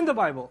clear even in the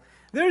Bible.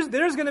 There's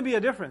going to be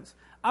a difference.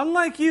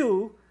 Unlike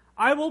you,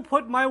 I will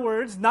put my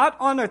words not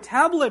on a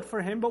tablet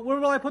for him, but where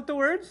will I put the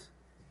words?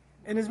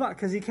 In his mouth,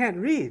 because he can't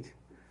read.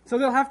 So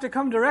they'll have to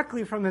come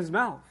directly from his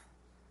mouth.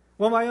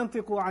 وَمَا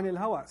يَنْطِقُ عَنِ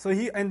الْهَوَىٰ. So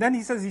and then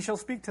he says, he shall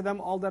speak to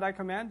them all that I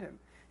command him.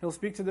 He'll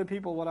speak to the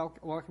people what I'll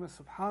command.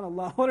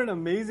 SubhanAllah, what an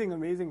amazing,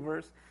 amazing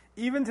verse,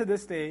 even to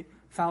this day,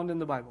 found in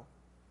the Bible.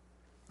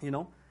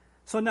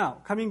 So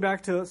now, coming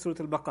back to Surah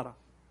Al Baqarah.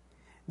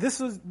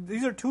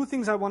 These are two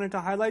things I wanted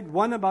to highlight.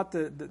 One about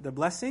the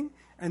blessing,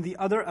 and the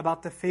other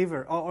about the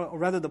favor, or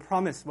rather the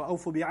promise.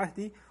 وَأَوْفُوا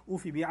بِعَهْدِي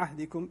أُوفِ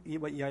بِعَهْدِكُمْ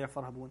وَإِيَّايَ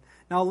فَارْهَبُونَ.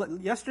 Now,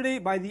 yesterday,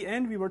 by the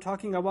end, we were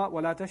talking about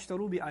وَلَا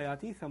تَشْتَرُوا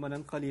بِآيَاتِي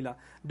ثَمَنًا قَلِيلًا.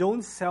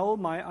 Don't sell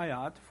my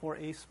ayat for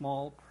a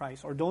small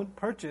price, or don't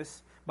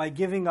purchase by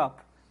giving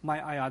up my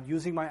ayat,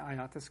 using my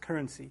ayat as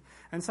currency.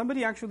 And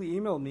somebody actually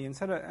emailed me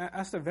and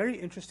asked a very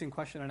interesting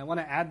question, and I want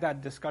to add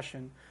that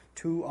discussion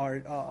to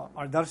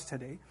our dars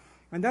today.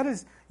 And that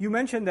is, you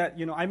mentioned that,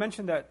 I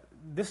mentioned that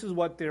this is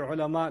what their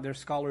ulama, their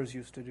scholars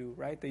used to do,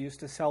 right? They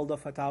used to sell the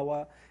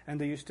fatwa, and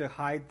they used to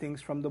hide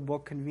things from the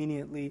book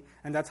conveniently,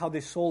 and that's how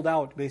they sold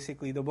out,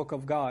 basically, the book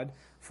of God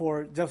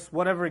for just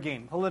whatever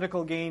gain,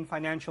 political gain,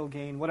 financial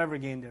gain, whatever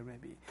gain there may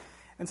be.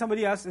 And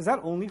somebody asked, is that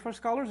only for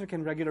scholars, or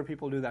can regular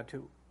people do that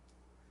too?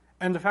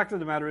 And the fact of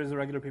the matter is, the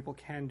regular people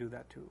can do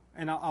that too.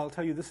 And I'll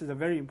tell you, this is a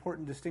very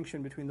important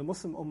distinction between the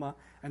Muslim ummah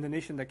and the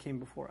nation that came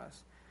before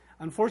us.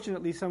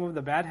 Unfortunately, some of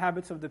the bad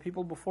habits of the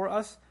people before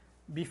us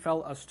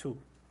befell us too.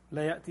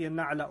 لا يأتين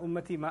على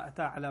أمتي ما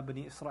أتى على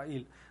بني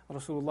إسرائيل.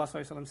 Rasulullah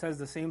ﷺ says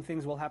the same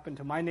things will happen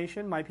to my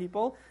nation, my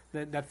people,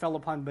 that fell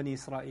upon Bani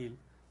Israel.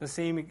 The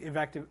same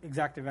exact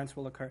events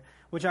will occur.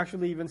 Which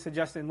actually even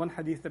suggests in one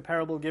hadith, the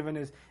parable given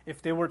is,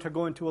 if they were to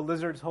go into a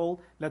lizard's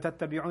hole, لَتَتَّبِعُنَّ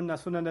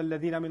سُنَنَ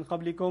الَّذِينَ مِنْ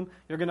قَبْلِكُمْ,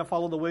 you're going to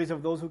follow the ways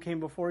of those who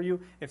came before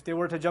you. If they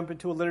were to jump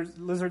into a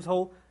lizard's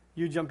hole,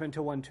 you jump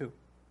into one too.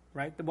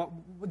 Right?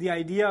 The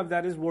idea of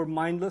that is we're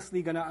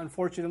mindlessly going to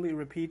unfortunately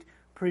repeat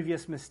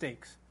previous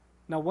mistakes.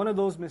 Now one of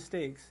those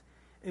mistakes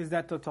is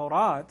that the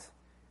Torah,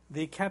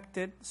 they kept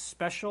it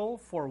special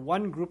for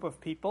one group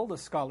of people, the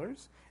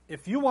scholars.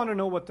 If you want to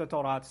know what the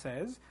Torah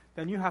says,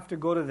 then you have to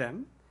go to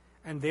them,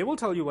 and they will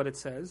tell you what it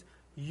says.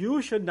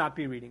 You should not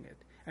be reading it.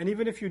 And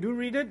even if you do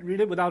read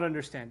it without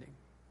understanding.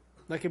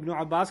 Like Ibn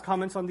Abbas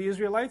comments on the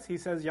Israelites, he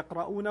says,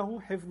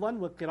 يَقْرَؤُونَهُ حِفْظًا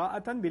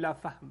وَقِرَاءَةً بِلَا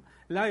فَهْمٍ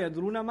لَا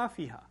يَدْرُونَ مَا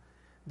فِيهَا.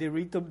 They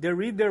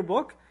read their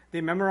book, they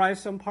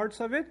memorize some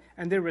parts of it,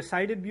 and they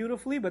recite it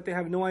beautifully, but they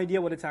have no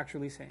idea what it's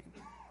actually saying.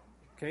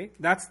 Okay,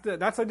 that's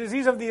a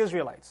disease of the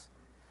Israelites.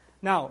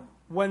 Now,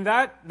 when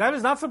that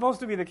is not supposed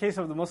to be the case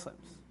of the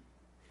Muslims.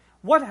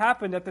 What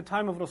happened at the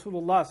time of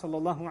Rasulullah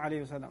sallallahu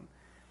alaihi wasallam?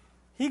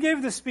 He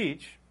gave this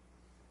speech.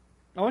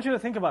 I want you to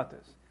think about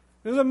this.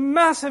 There's a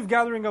massive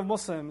gathering of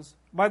Muslims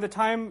by the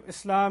time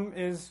Islam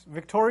is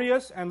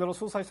victorious and the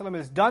Rasul sallallahu alaihi wasallam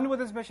is done with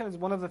his mission. It's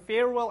one of the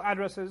farewell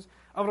addresses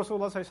of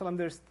Rasulullah sallallahu alaihi wasallam.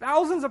 There's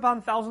thousands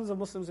upon thousands of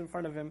Muslims in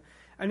front of him,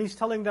 and he's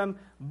telling them,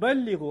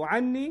 "Ballighu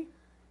anni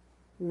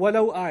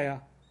walau ayah."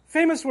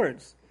 Famous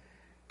words.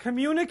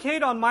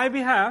 Communicate on my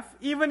behalf,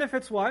 even if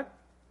it's what?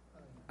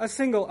 A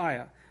single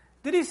ayah.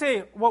 Did he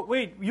say, well,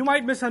 wait, you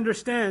might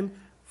misunderstand.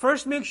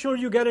 First make sure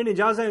you get an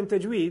ijazah in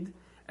tajweed,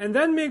 and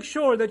then make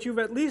sure that you've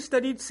at least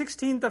studied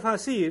 16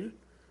 tafasir,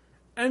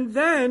 and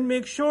then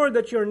make sure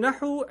that your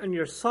nahu and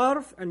your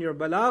sarf and your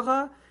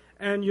balagha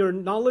and your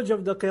knowledge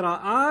of the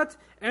qira'at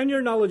and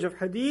your knowledge of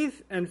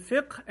hadith and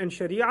fiqh and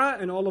sharia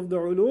and all of the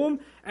ulum,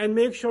 and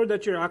make sure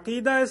that your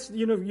aqidah is,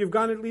 you've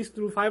gone at least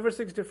through 5 or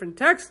 6 different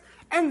texts,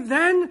 and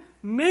then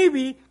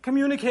maybe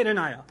communicate an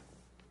ayah.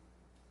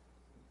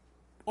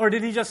 Or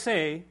did he just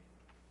say,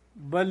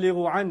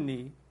 بَلِّغُوا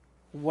عَنِّي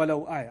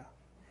وَلَوْ آيَةً?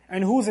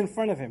 And who's in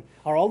front of him?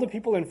 Are all the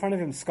people in front of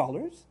him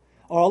scholars?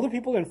 Are all the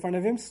people in front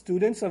of him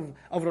students of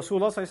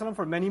Rasulullah ﷺ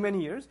for many,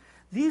 many years?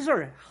 These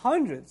are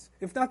hundreds,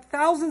 if not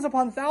thousands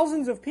upon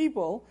thousands of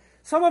people.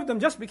 Some of them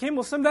just became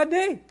Muslim that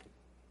day.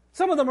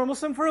 Some of them are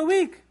Muslim for a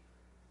week.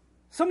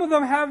 Some of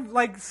them have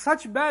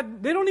such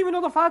bad, they don't even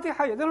know the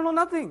Fatiha, they don't know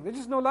nothing. They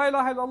just know La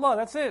ilaha illallah,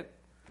 that's it.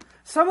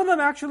 Some of them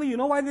actually, you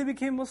know why they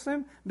became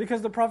Muslim?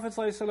 Because the Prophet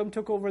ﷺ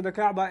took over the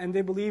Kaaba and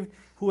they believed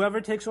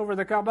whoever takes over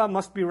the Kaaba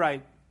must be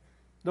right.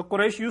 The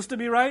Quraysh used to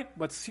be right,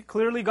 but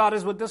clearly God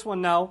is with this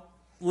one now.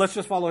 Let's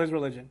just follow his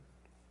religion.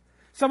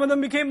 Some of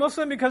them became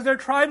Muslim because their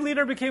tribe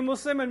leader became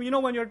Muslim,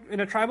 and when you're in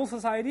a tribal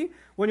society,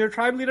 when your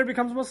tribe leader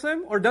becomes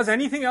Muslim or does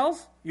anything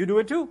else, you do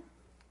it too.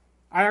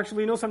 I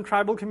actually know some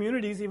tribal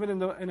communities, even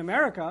in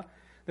America.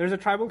 There's a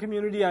tribal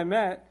community I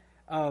met.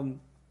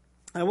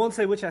 I won't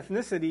say which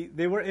ethnicity.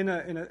 They were in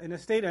a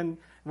state, and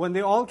when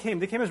they all came,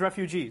 they came as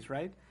refugees,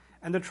 right?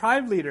 And the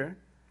tribe leader,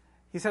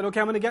 he said, okay,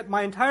 I'm going to get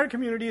my entire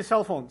community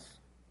cell phones.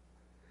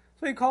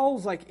 So he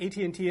calls AT&T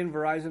and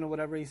Verizon or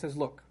whatever. He says,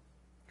 look,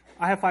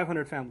 I have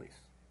 500 families.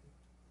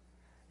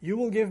 You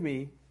will give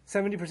me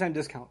 70%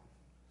 discount,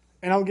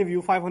 and I'll give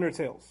you 500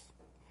 sales.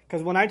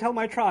 Because when I tell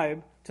my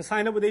tribe to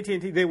sign up with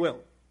AT&T, they will.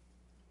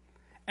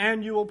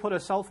 And you will put a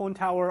cell phone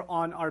tower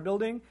on our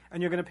building,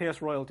 and you're going to pay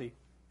us royalty.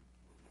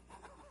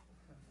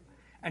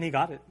 And he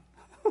got it.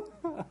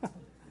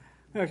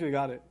 He actually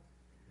got it.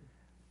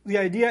 The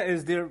idea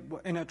is they're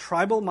in a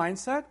tribal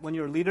mindset. When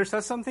your leader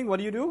says something, what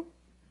do?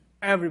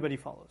 Everybody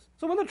follows.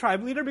 So when the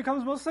tribe leader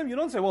becomes Muslim, you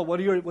don't say, well,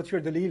 what's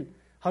your daleel?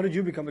 How did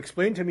you become?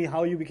 Explain to me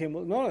how you became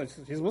Muslim. No,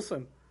 he's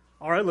Muslim.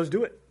 All right, let's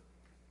do it.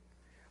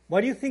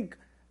 Why do you think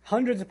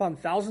hundreds upon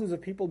thousands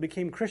of people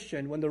became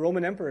Christian when the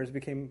Roman emperors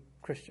became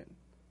Christian?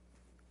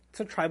 It's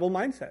a tribal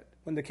mindset.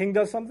 When the king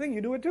does something,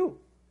 you do it too.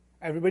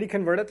 Everybody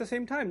convert at the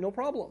same time, no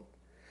problem.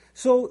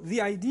 So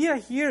the idea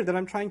here that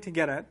I'm trying to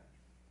get at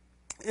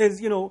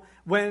is,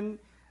 when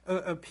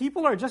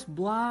people are just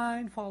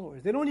blind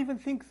followers, they don't even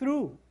think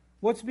through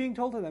what's being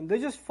told to them. They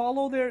just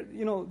follow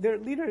their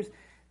leaders.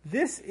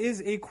 This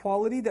is a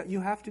quality that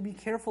you have to be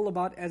careful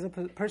about as a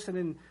person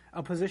in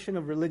a position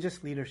of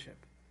religious leadership.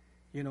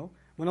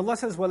 When Allah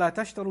says, وَلَا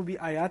تَشْتَرُوا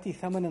بِآيَاتِ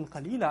ثَمَنًا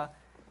قَلِيلًا,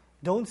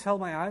 don't sell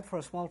my ayat for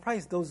a small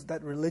price. That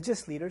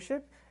religious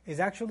leadership is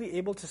actually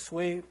able to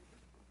sway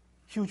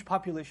huge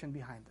population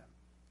behind them.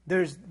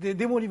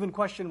 They won't even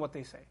question what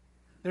they say.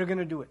 They're going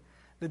to do it.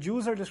 The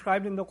Jews are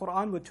described in the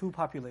Quran with 2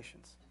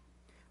 populations.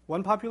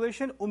 One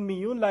population,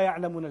 ummiyun la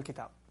ya'lamun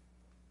al-kitab.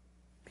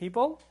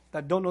 People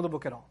that don't know the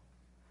book at all.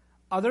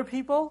 Other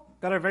people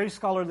that are very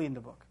scholarly in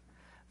the book.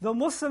 The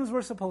Muslims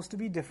were supposed to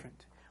be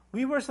different.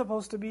 We were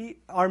supposed to be,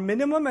 our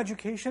minimum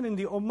education in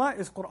the ummah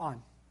is Quran.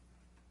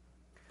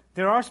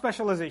 There are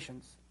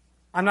specializations.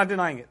 I'm not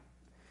denying it.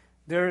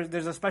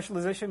 There's a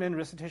specialization in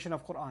recitation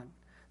of Quran.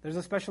 There's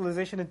a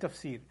specialization in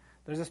tafsir.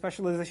 There's a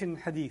specialization in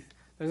hadith.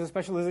 There's a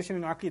specialization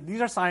in aqid.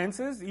 These are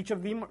sciences. Each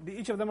of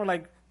them are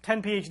like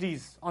 10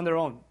 PhDs on their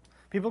own.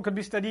 People could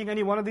be studying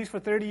any one of these for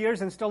 30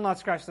 years and still not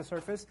scratch the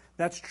surface.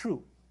 That's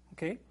true.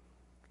 Okay?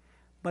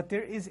 But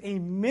there is a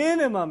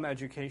minimum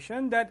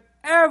education that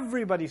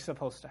everybody's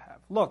supposed to have.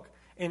 Look,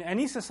 in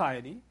any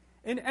society,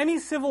 in any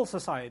civil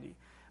society,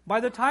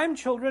 by the time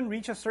children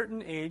reach a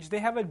certain age, they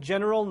have a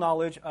general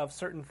knowledge of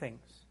certain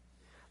things.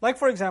 Like,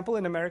 for example,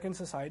 in American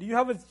society, you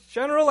have a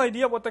general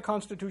idea of what the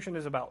Constitution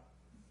is about.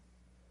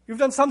 You've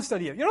done some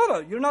study.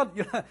 You're not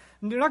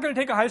going to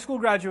take a high school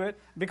graduate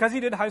because he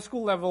did high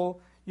school level,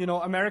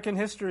 American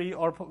history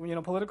or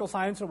political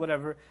science or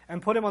whatever,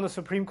 and put him on the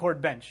Supreme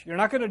Court bench. You're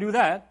not going to do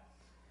that.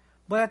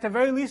 But at the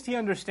very least, he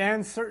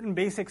understands certain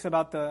basics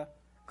about the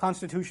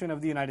Constitution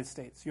of the United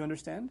States. You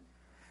understand?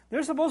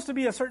 There's supposed to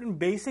be a certain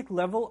basic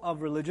level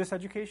of religious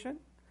education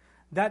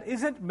that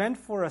isn't meant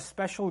for a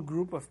special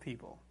group of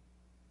people.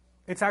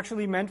 It's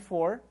actually meant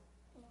for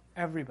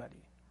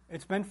everybody.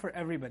 It's meant for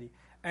everybody.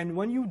 And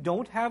when you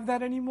don't have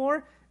that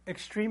anymore,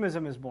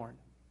 extremism is born.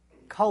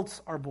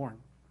 Cults are born.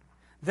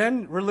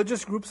 Then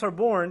religious groups are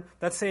born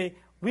that say,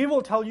 we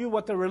will tell you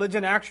what the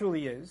religion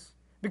actually is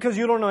because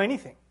you don't know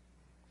anything.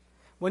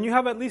 When you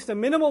have at least a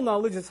minimal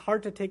knowledge, it's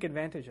hard to take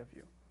advantage of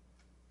you.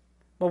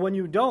 But when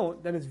you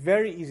don't, then it's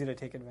very easy to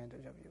take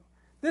advantage of you.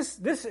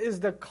 This is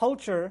the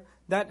culture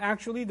that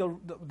actually the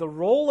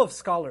role of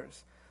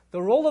scholars.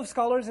 The role of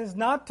scholars is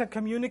not to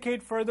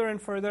communicate further and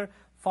further,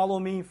 follow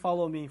me,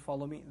 follow me,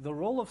 follow me. The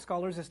role of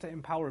scholars is to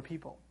empower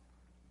people.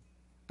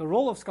 The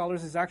role of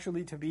scholars is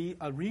actually to be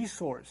a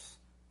resource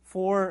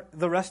for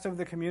the rest of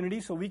the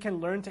community so we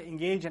can learn to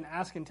engage and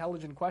ask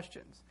intelligent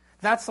questions.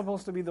 That's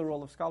supposed to be the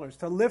role of scholars,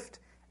 to lift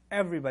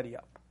everybody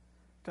up.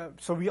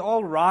 So we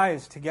all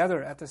rise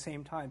together at the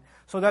same time.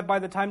 So that by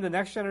the time the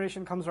next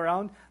generation comes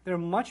around, they're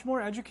much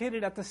more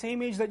educated at the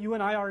same age that you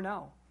and I are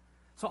now.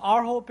 So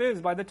our hope is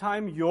by the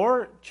time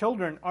your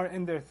children are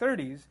in their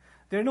 30s,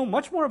 they know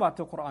much more about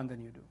the Quran than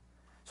you do.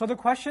 So the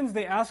questions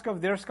they ask of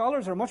their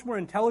scholars are much more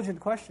intelligent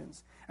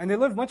questions. And they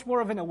live much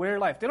more of an aware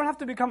life. They don't have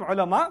to become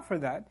ulama for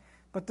that,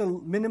 but the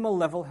minimal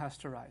level has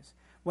to rise.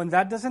 When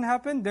that doesn't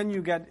happen, then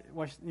you get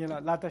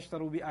لا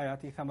تشتروا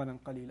بآياتي ثمنا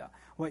قليلا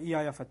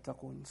وإياي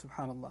فاتقون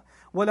سبحان الله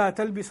ولا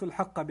تلبسوا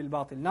الحق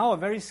بالباطل. Now a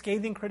very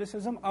scathing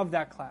criticism of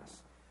that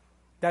class.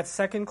 That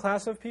second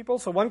class of people.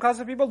 So one class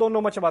of people don't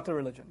know much about the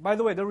religion. By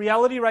the way, the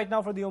reality right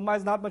now for the Ummah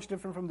is not much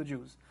different from the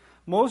Jews.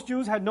 Most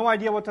Jews had no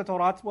idea what the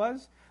Torah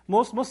was.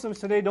 Most Muslims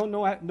today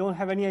don't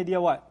have any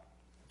idea what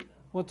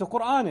the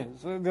Quran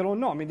is. They don't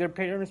know. I mean, their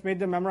parents made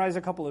them memorize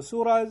a couple of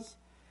surahs.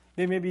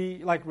 They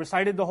maybe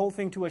recited the whole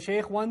thing to a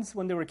sheikh once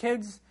when they were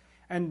kids.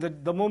 And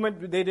the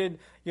moment they did,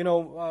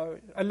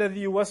 الَّذِي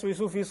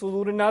يُوَسْوِسُ فِي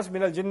صُدُورِ النَّاسِ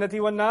مِنَ الْجِنَّةِ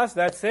وَالنَّاسِ,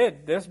 that's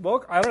it. This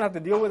book, I don't have to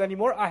deal with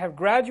anymore. I have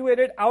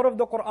graduated out of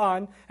the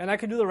Quran and I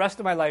can do the rest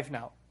of my life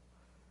now.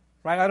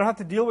 Right? I don't have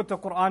to deal with the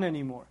Quran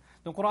anymore.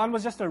 The Quran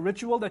was just a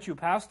ritual that you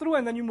pass through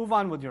and then you move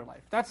on with your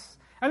life.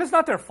 And it's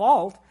not their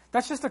fault.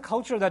 That's just a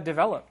culture that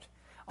developed.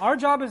 Our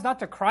job is not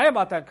to cry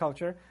about that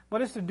culture,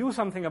 but it's to do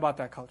something about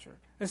that culture.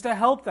 It's to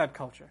help that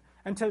culture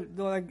and to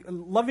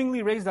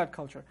lovingly raise that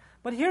culture.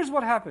 But here's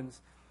what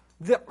happens.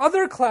 The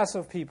other class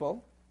of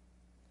people,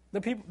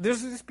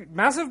 there's this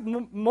massive,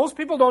 most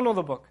people don't know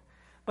the book.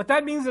 But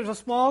that means there's a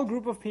small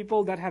group of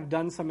people that have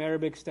done some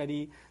Arabic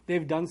study,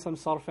 they've done some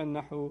sarf and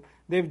nahu,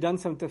 they've done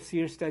some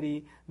tafsir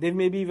study, they've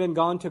maybe even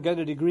gone to get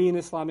a degree in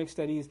Islamic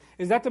studies.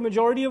 Is that the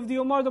majority of the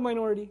Ummah or the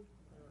minority?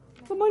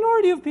 The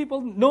minority of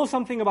people know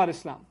something about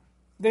Islam.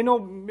 They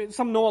know,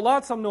 some know a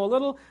lot, some know a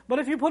little, but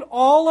if you put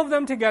all of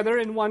them together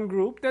in one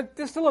group,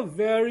 there's still a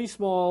very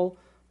small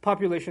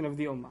population of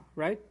the Ummah,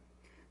 right?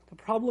 The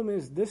problem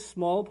is this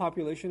small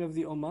population of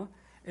the Ummah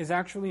is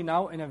actually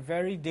now in a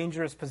very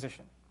dangerous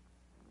position.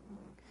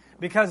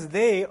 Because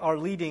they are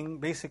leading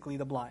basically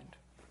the blind.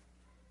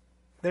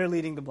 They're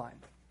leading the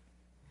blind.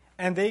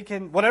 And they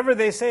can, whatever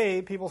they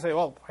say, people say,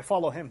 well, I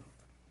follow him.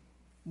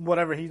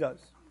 Whatever he does.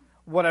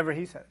 Whatever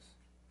he says.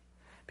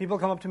 People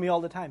come up to me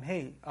all the time,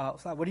 hey,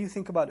 Ustadh, what do you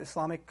think about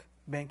Islamic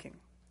banking?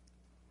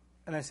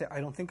 And I say, I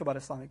don't think about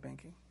Islamic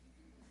banking.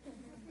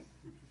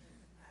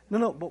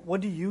 No, but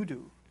what do you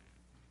do?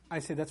 I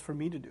say, that's for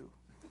me to do.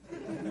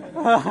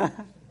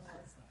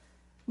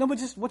 No, but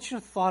just, what's your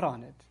thought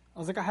on it? I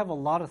was like, I have a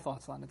lot of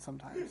thoughts on it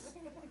sometimes,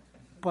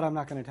 but I'm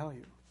not going to tell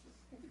you.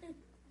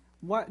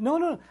 What?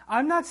 No,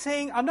 I'm not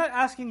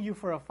asking you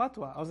for a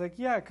fatwa. I was like,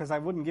 yeah, because I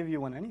wouldn't give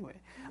you one anyway.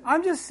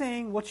 I'm just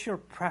saying, what's your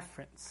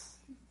preference?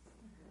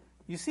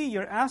 You see,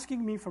 you're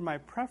asking me for my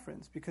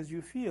preference because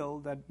you feel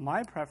that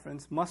my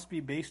preference must be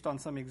based on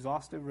some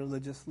exhaustive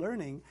religious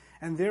learning,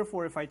 and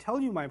therefore if I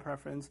tell you my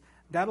preference,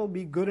 that'll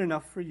be good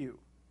enough for you.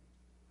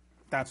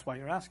 That's why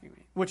you're asking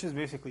me, which is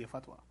basically a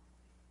fatwa.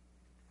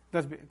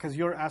 That's because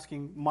you're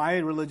asking my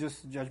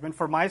religious judgment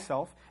for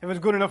myself. If it's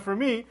good enough for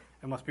me,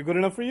 it must be good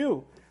enough for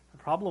you. The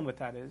problem with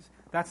that is,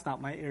 that's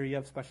not my area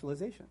of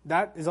specialization.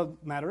 That is a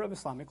matter of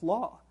Islamic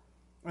law,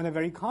 and a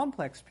very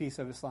complex piece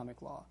of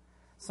Islamic law.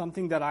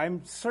 something that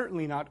I'm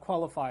certainly not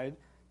qualified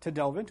to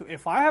delve into.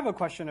 If I have a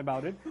question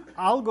about it,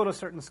 I'll go to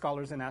certain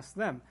scholars and ask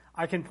them.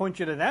 I can point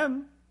you to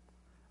them.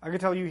 I can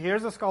tell you,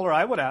 here's a scholar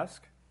I would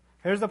ask.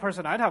 Here's the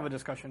person I'd have a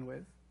discussion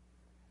with.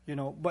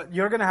 But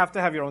you're going to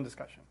have your own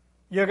discussion.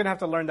 You're going to have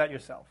to learn that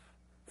yourself,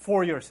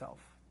 for yourself.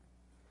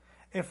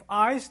 If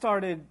I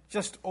started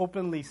just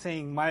openly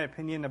saying my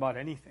opinion about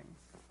anything,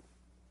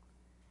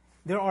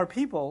 there are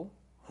people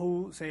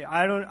who say,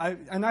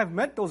 and I've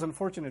met those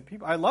unfortunate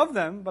people. I love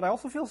them, but I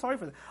also feel sorry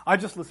for them. I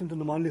just listen to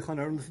Nouman Ali Khan,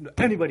 I don't listen to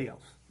anybody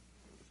else.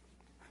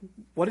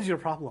 What is your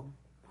problem?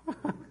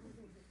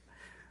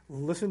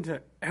 Listen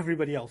to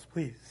everybody else,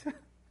 please.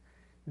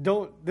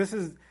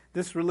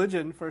 This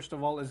religion, first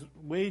of all, is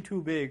way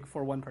too big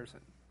for one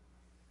person.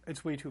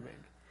 It's way too big.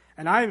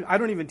 And I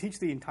don't even teach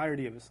the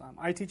entirety of Islam.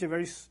 I teach a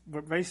very,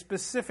 very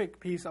specific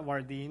piece of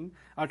our Deen.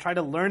 I'll try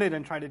to learn it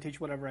and try to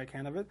teach whatever I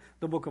can of it,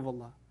 the Book of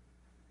Allah.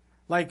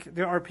 Like,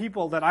 there are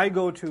people that I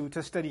go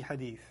to study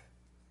hadith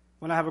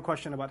when I have a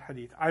question about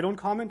hadith. I don't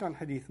comment on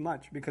hadith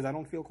much because I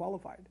don't feel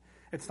qualified.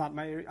 It's not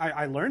my area.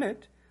 I learn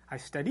it, I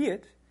study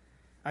it,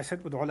 I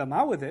sit with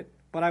ulama with it,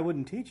 but I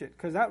wouldn't teach it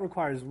because that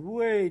requires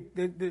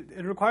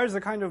it requires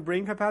a kind of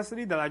brain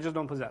capacity that I just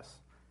don't possess.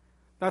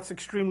 That's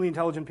extremely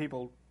intelligent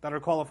people that are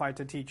qualified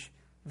to teach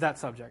that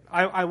subject.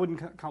 I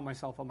wouldn't count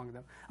myself among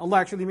them. Allah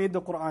actually made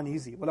the Quran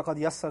easy. وَلَقَدْ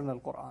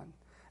يَسَّرْنَا الْقُرْآنَ,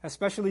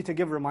 especially to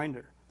give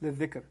reminder,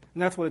 لِلذِّكr.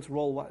 And that's what its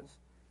role was.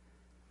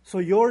 So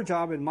your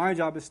job and my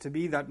job is to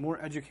be that more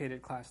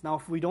educated class. Now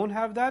if we don't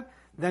have that,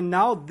 then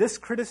now this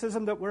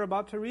criticism that we're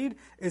about to read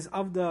is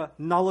of the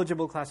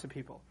knowledgeable class of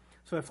people.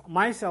 So if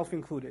myself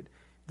included,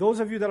 those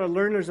of you that are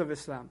learners of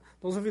Islam,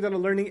 those of you that are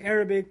learning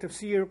Arabic,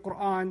 tafsir,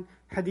 Quran,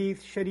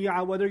 hadith,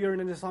 sharia, whether you're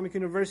in an Islamic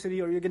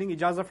university or you're getting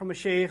ijazah from a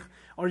sheikh,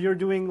 or you're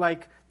doing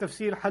like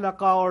tafsir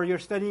halaqa, or you're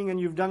studying and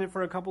you've done it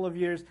for a couple of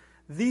years,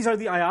 these are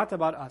the ayat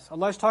about us.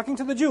 Allah is talking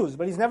to the Jews,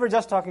 but He's never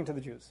just talking to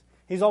the Jews.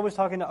 He's always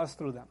talking to us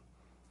through them.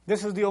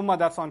 This is the ummah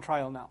that's on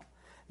trial now.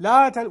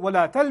 وَلَا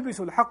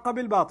تَلْبِسُوا الْحَقَّ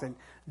بِالْبَاطِلِ.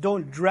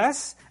 Don't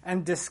dress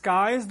and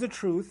disguise the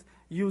truth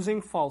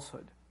using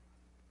falsehood.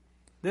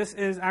 This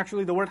is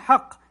actually the word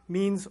haqq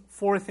means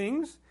four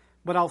things,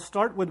 but I'll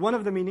start with one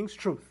of the meanings,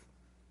 truth.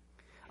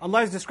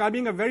 Allah is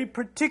describing a very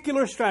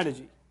particular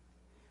strategy.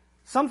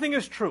 Something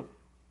is true.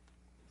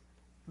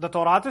 The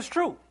Torah is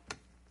true.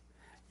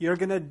 You're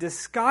going to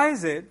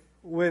disguise it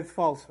with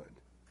falsehood.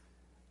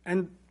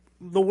 And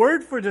the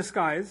word for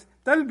disguise,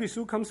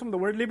 talbisu, comes from the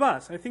word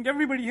libas. I think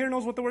everybody here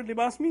knows what the word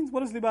libas means.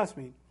 What does libas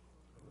mean?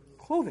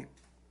 Clothing.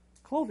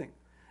 Clothing.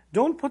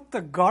 Don't put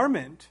the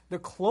garment, the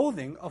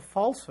clothing of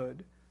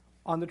falsehood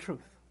on the truth.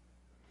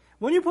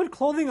 When you put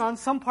clothing on,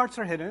 some parts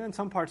are hidden and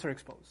some parts are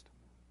exposed.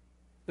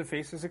 The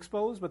face is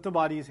exposed, but the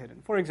body is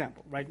hidden. For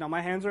example, right now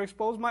my hands are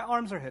exposed, my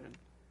arms are hidden.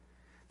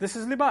 This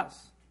is libas.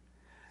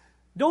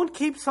 Don't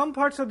keep some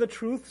parts of the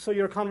truth so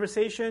your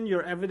conversation,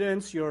 your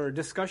evidence, your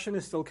discussion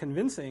is still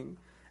convincing,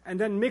 and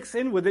then mix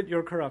in with it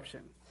your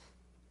corruption.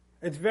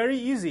 It's very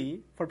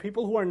easy for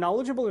people who are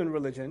knowledgeable in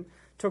religion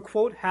to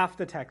quote half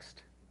the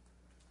text,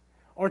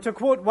 or to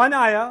quote one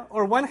ayah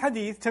or one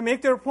hadith to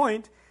make their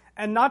point,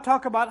 and not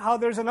talk about how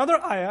there's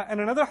another ayah and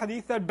another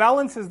hadith that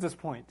balances this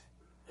point.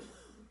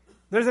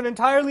 There's an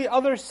entirely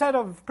other set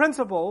of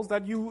principles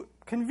that you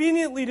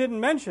conveniently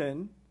didn't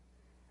mention,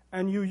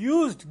 and you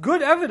used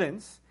good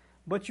evidence,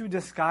 but you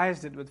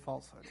disguised it with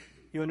falsehood.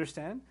 You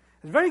understand?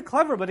 It's very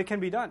clever, but it can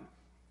be done.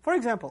 For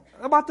example,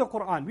 about the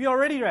Quran, we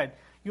already read,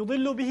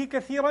 يُضِلُّ بِهِ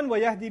كَثِيرًا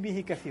وَيَهْدِي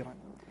بِهِ كَثِيرًا.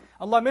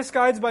 Allah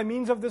misguides by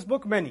means of this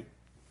book many,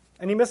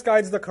 and He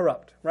misguides the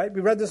corrupt, right?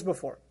 We read this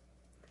before.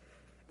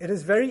 It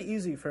is very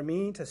easy for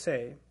me to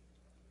say,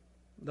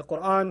 the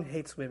Quran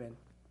hates women.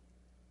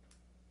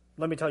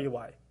 Let me tell you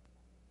why.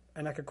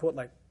 And I could quote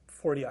like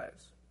 40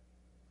 ayahs.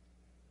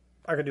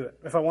 I could do it.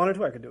 If I wanted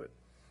to, I could do it.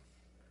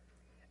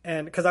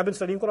 And because I've been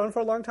studying Quran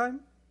for a long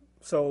time,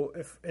 so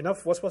if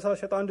enough waswasa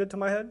shaitan did to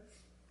my head,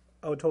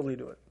 I would totally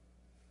do it.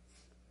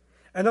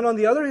 And then on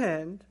the other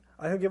hand,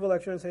 I could give a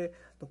lecture and say,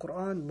 the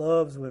Quran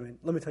loves women.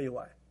 Let me tell you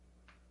why.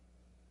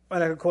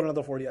 And I could quote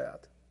another 40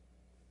 ayat.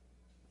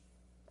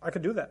 I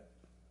could do that.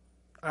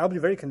 I'll be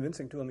very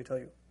convincing too, let me tell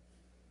you.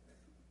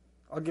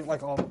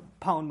 I'll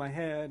pound my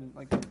head and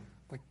like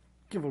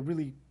give a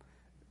really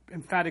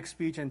emphatic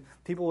speech, and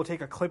people will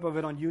take a clip of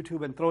it on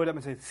YouTube and throw it up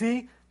and say,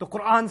 see, the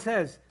Quran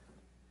says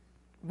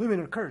women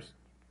are cursed.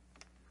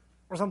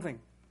 Or something.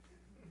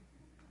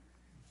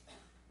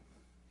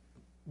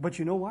 But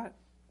you know what?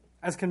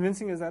 As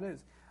convincing as that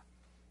is,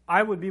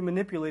 I would be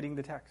manipulating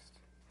the text.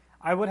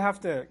 I would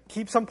have to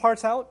keep some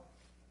parts out,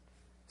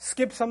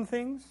 skip some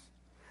things.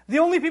 The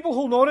only people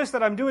who'll notice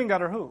that I'm doing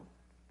that are who?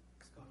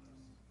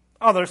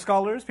 Other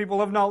scholars,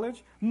 people of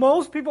knowledge.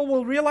 Most people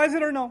will realize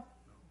it or no?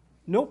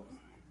 Nope.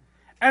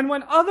 And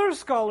when other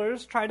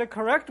scholars try to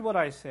correct what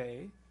I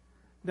say,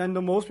 then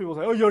the most people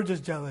say, oh, you're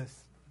just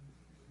jealous.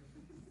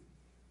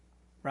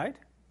 Right?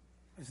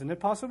 Isn't it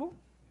possible?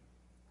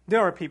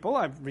 There are people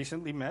I've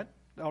recently met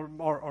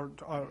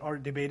or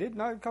debated,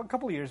 a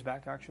couple of years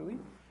back actually,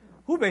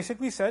 who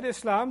basically said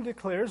Islam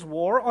declares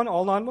war on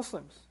all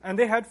non-Muslims. And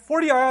they had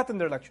 40 ayat in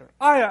their lecture.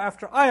 Ayah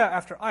after ayah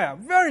after ayah.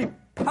 Very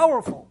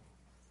powerful.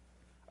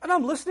 And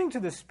I'm listening to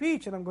this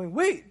speech and I'm going,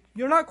 wait,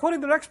 you're not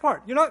quoting the next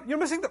part. You're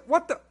missing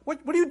what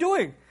are you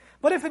doing?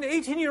 But if an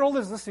 18-year-old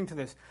is listening to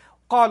this,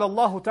 قال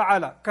الله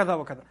تعالى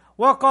كذا وكذا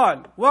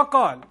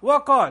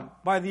وقال.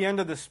 By the end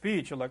of the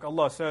speech, you're like,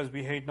 Allah says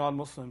we hate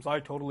non-Muslims. I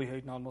totally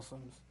hate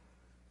non-Muslims.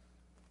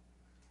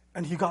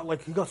 And he got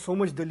so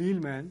much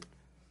dalil, man.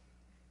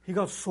 He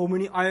got so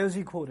many ayahs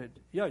he quoted.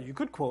 Yeah, you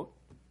could quote.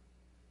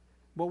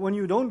 But when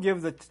you don't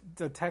give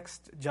the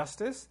text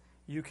justice,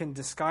 you can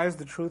disguise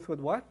the truth with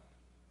what?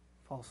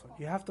 Falsehood.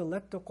 You have to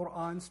let the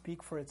Quran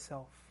speak for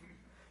itself.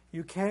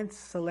 You can't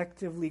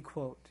selectively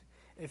quote.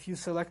 If you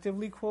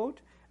selectively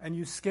quote and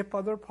you skip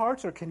other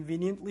parts or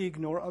conveniently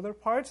ignore other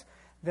parts,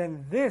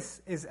 then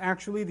this is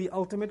actually the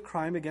ultimate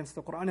crime against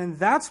the Quran. And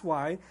that's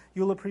why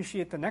you'll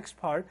appreciate the next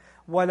part.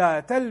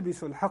 وَلَا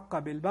تَلْبِسُوا الْحَقَّ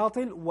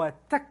بِالْبَاطِلِ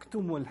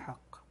وَتَكْتُمُوا الْحَقَّ.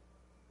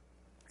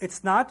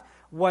 It's not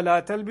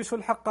وَلَا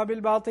تَلْبِسُوا الْحَقَّ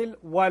بِالْبَاطِلِ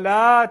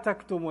وَلَا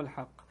تَكْتُمُوا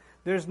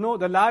الْحَقَّ.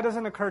 The la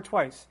doesn't occur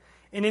twice.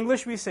 In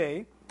English we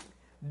say,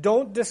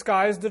 don't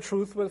disguise the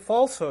truth with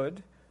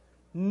falsehood,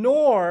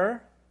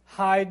 nor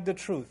hide the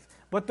truth.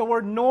 But the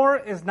word nor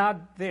is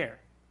not there.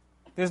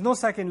 There's no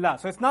second la.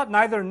 So it's not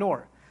neither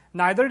nor.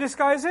 Neither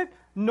disguise it,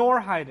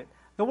 nor hide it.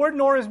 The word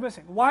nor is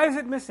missing. Why is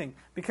it missing?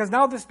 Because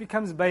now this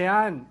becomes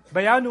bayanu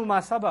ma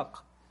sabaq,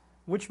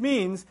 which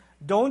means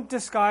don't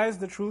disguise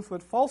the truth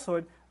with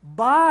falsehood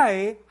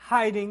by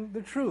hiding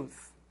the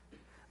truth.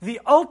 The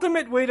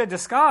ultimate way to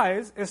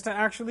disguise is to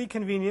actually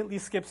conveniently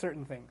skip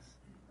certain things,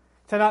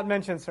 to not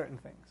mention certain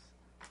things,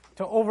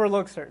 to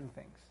overlook certain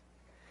things.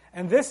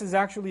 And this is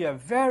actually a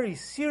very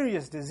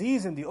serious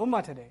disease in the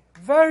ummah today.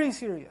 Very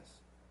serious.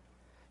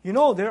 You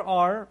know, there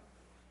are,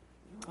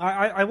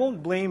 I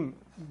won't blame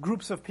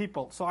groups of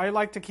people, so I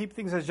like to keep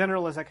things as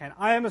general as I can.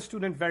 I am a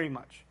student very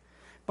much,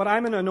 but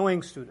I'm an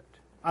annoying student.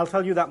 I'll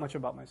tell you that much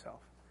about myself.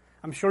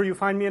 I'm sure you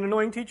find me an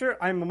annoying teacher,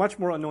 I'm a much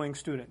more annoying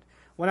student.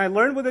 When I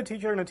learn with a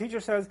teacher and a teacher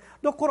says,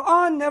 the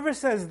Quran never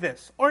says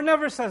this, or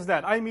never says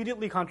that, I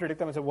immediately contradict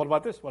them and say, what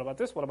about this, what about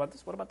this, what about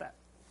this, what about that?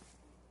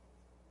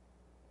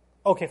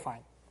 Okay,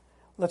 fine.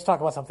 Let's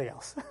talk about something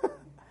else.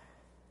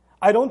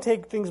 I don't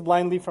take things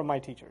blindly from my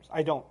teachers.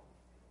 I don't.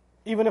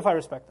 Even if I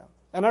respect them.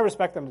 And I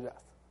respect them to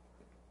death.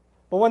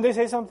 But when they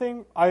say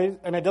something,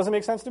 and it doesn't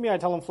make sense to me, I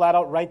tell them flat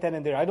out right then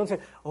and there. I don't say,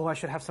 oh, I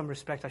should have some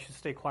respect, I should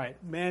stay quiet.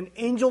 Man,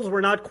 angels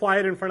were not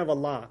quiet in front of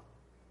Allah.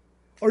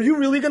 Are you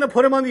really going to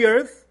put him on the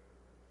earth?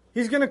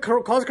 He's going to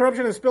cause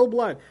corruption and spill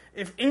blood.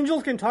 If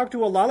angels can talk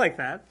to Allah like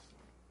that,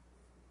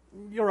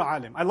 you're a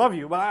alim. I love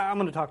you, but I'm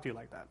going to talk to you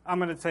like that. I'm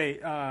going to say,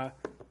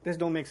 this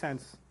don't make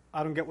sense.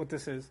 I don't get what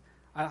this is.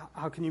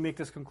 How can you make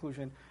this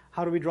conclusion?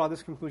 How do we draw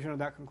this conclusion or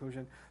that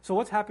conclusion? So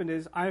what's happened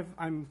is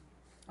I'm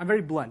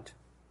very blunt,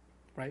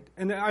 right?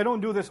 And I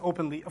don't do this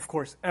openly, of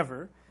course,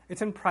 ever.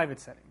 It's in private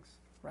settings,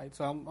 right?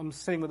 So I'm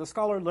sitting with a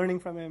scholar, learning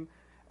from him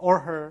or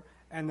her,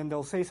 and then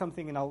they'll say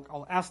something and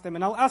I'll ask them,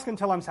 and I'll ask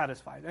until I'm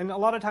satisfied. And a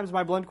lot of times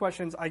my blunt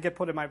questions, I get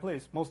put in my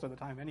place, most of the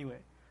time anyway,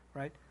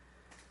 right?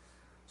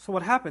 So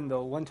what happened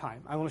though, one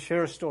time, I want to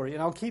share a story,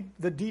 and I'll keep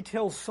the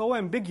details so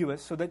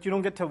ambiguous so that you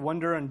don't get to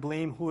wonder and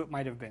blame who it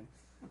might have been.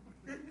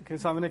 Okay,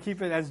 so I'm going to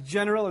keep it as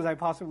general as I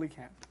possibly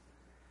can.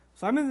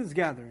 So I'm in this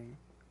gathering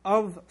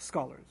of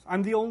scholars.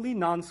 I'm the only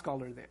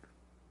non-scholar there.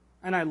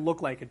 And I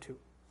look like it too.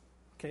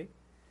 Okay?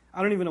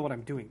 I don't even know what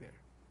I'm doing there.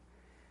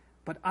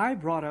 But I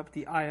brought up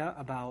the ayah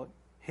about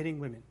hitting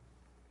women.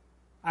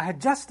 I had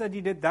just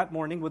studied it that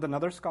morning with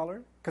another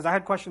scholar, because I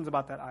had questions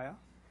about that ayah.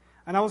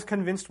 And I was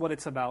convinced what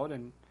it's about,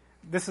 and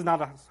this is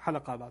not a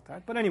halaqah about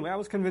that. But anyway, I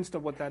was convinced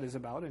of what that is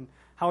about, and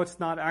how it's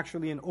not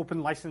actually an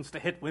open license to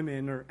hit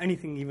women, or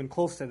anything even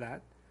close to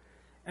that.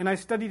 And I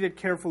studied it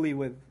carefully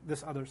with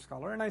this other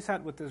scholar, and I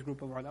sat with this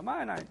group of ulama,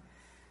 and I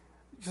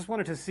just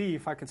wanted to see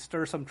if I could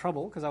stir some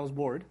trouble, because I was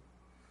bored.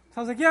 So I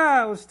was like,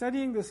 yeah, I was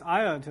studying this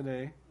ayah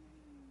today,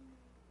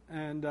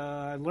 and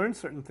I learned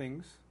certain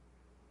things,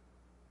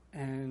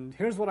 and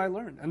here's what I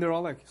learned. And they're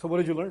all like, so what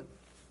did you learn?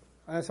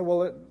 And I said,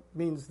 well, it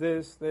means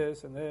this,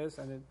 this, and this,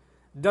 and it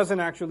doesn't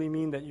actually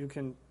mean that you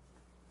can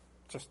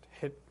just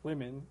hit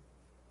women.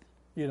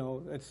 You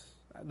know,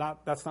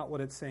 that's not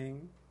what it's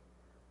saying.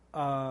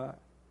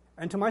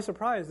 And to my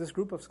surprise, this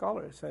group of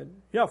scholars said,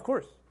 yeah, of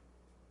course.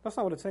 That's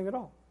not what it's saying at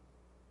all.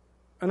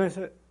 And I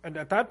said, and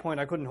at that point,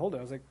 I couldn't hold it.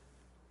 I was like,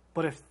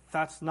 but if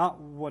that's not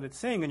what it's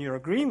saying and you're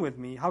agreeing with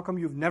me, how come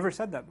you've never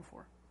said that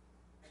before?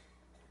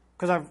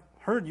 Because I've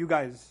heard you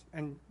guys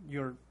and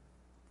your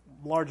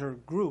larger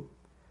group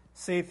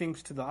say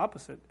things to the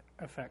opposite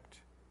effect.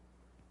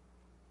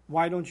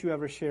 Why don't you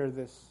ever share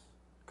this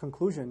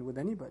conclusion with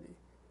anybody?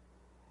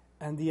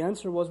 And the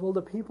answer was, well,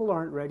 the people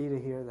aren't ready to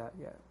hear that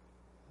yet.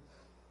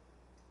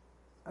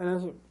 And I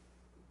said,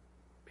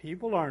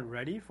 people aren't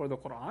ready for the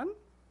Quran?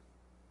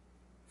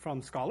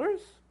 From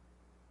scholars?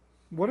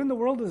 What in the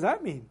world does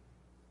that mean?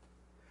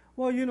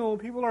 Well, you know,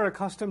 people are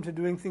accustomed to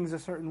doing things a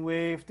certain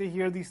way. If they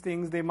hear these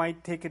things, they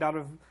might take it out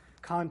of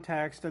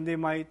context, and they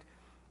might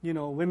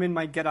women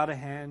might get out of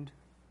hand.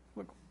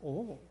 Like,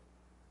 oh,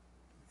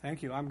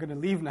 thank you. I'm going to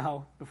leave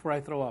now before I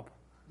throw up.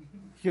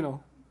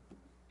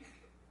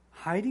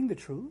 Hiding the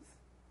truth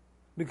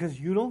because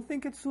you don't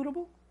think it's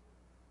suitable?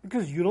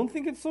 Because you don't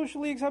think it's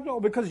socially acceptable?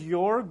 Because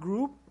your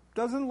group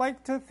doesn't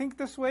like to think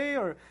this way?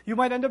 Or you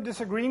might end up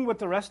disagreeing with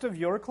the rest of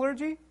your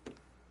clergy?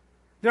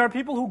 There are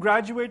people who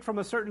graduate from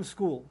a certain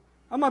school,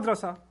 a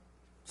madrasa,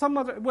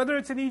 whether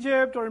it's in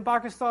Egypt or in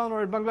Pakistan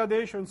or in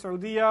Bangladesh or in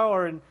Saudi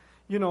or in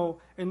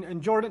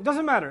Jordan,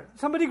 doesn't matter.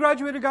 Somebody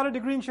graduated, got a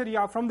degree in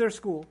Sharia from their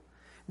school.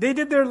 They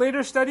did their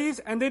later studies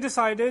and they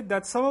decided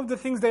that some of the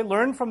things they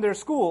learned from their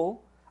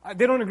school,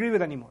 they don't agree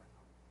with anymore.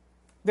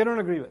 They don't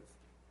agree with.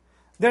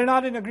 They're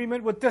not in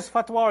agreement with this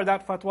fatwa or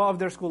that fatwa of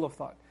their school of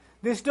thought.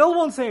 They still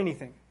won't say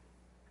anything.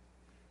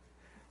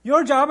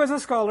 Your job as a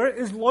scholar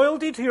is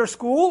loyalty to your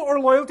school or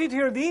loyalty to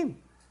your deen.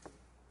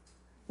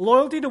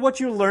 Loyalty to what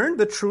you learned,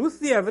 the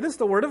truth, the evidence,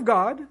 the word of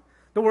God,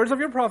 the words of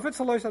your Prophet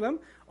ﷺ,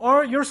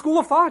 or your school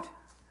of thought.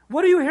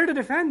 What are you here to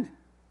defend?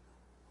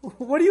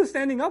 What are you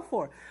standing up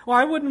for? Well,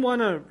 I wouldn't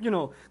want to,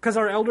 because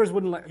our elders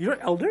wouldn't like. Your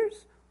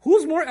elders?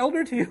 Who's more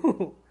elder to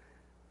you?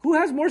 Who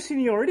has more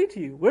seniority to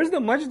you? Where's the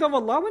majd of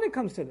Allah when it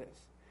comes to this?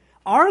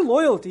 Our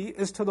loyalty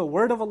is to the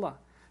word of Allah.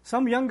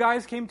 Some young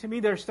guys came to me,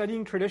 they're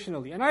studying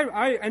traditionally, and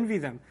I envy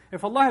them.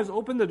 If Allah has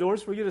opened the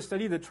doors for you to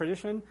study the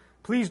tradition,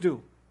 please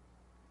do.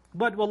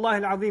 But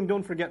wallahi al-azim,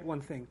 don't forget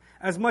one thing.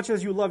 As much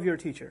as you love your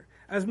teacher,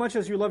 as much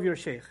as you love your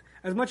sheikh,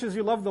 as much as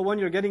you love the one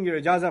you're getting your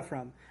ijazah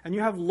from, and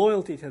you have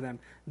loyalty to them,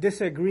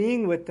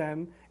 disagreeing with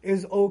them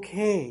is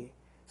okay,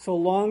 so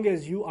long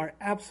as you are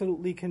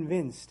absolutely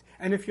convinced.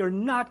 And if you're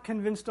not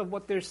convinced of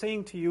what they're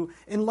saying to you,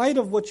 in light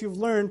of what you've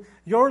learned,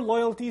 your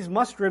loyalties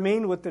must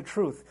remain with the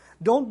truth.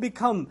 Don't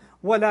become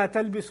وَلَا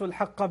تَلْبِسُوا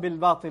الْحَقَّ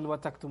بِالْبَاطِلِ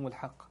وَتَكْتُمُوا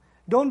الْحَقَّ.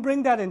 Don't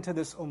bring that into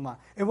this ummah.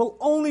 It will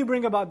only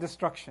bring about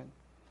destruction.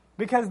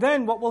 Because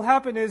then what will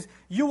happen is,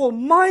 you will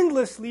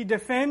mindlessly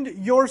defend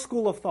your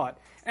school of thought.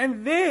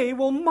 And they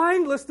will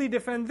mindlessly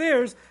defend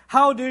theirs.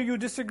 How dare you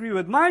disagree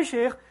with my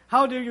sheikh?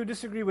 How dare you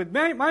disagree with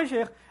my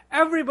sheikh?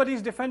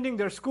 Everybody's defending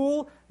their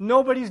school.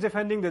 Nobody's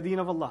defending the deen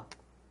of Allah.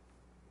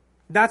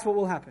 That's what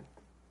will happen.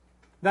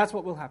 That's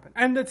what will happen.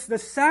 And it's the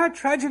sad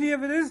tragedy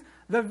of it is,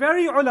 the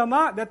very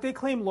ulama that they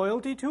claim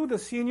loyalty to, the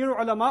senior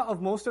ulama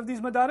of most of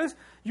these madaris,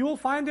 you will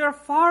find they are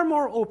far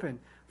more open,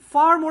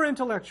 far more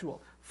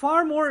intellectual,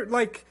 far more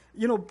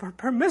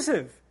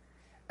permissive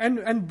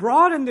and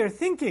broad in their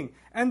thinking.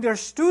 And their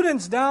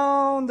students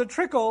down the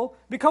trickle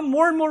become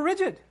more and more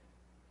rigid.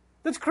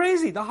 That's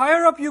crazy. The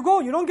higher up you go,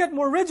 you don't get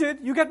more rigid,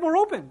 you get more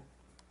open.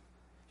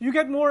 You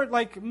get more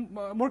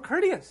more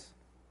courteous.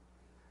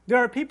 There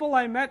are people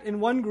I met in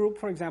one group,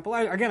 for example.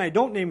 I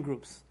don't name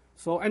groups,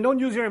 and don't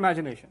use your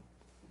imagination.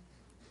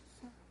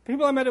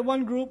 People I met in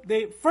one group,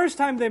 first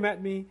time they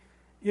met me,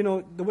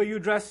 the way you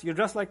dress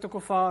like the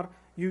kuffar.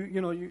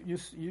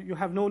 You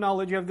have no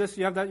knowledge. You have this.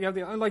 You have that. You have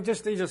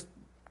the. They just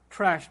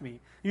trashed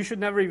me. You should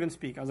never even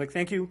speak. I was like,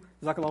 thank you,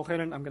 Jazakallahu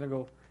khairan. I'm gonna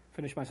go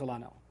finish my salah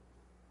now.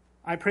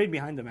 I prayed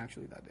behind them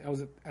actually that day. I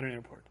was at an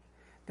airport.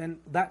 Then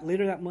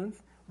later that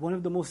month, one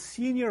of the most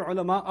senior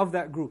ulama of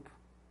that group,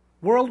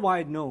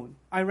 worldwide known,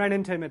 I ran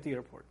into him at the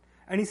airport.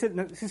 And he's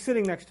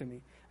sitting next to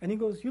me. And he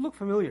goes, "You look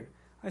familiar."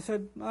 I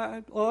said,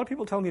 "A lot of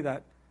people tell me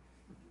that."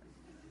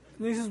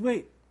 And he says,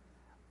 "Wait,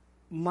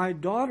 my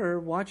daughter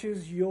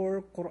watches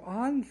your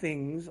Quran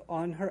things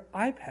on her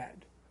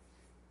iPad."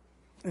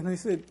 And I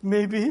said,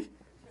 "Maybe."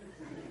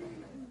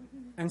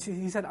 And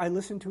he said, "I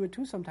listen to it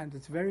too sometimes.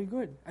 It's very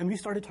good." And we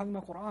started talking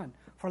about Quran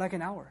for like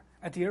an hour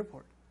at the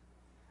airport.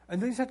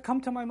 And then he said,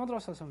 "Come to my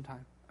madrasa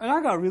sometime." And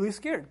I got really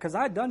scared because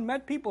I'd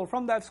met people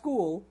from that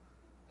school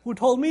who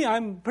told me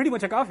I'm pretty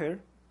much a kafir.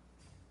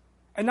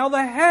 And now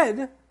the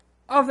head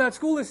of that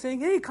school is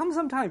saying, "Hey, come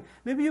sometime.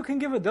 Maybe you can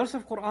give a dars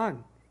of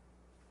Quran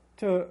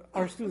to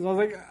our students." I was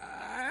like,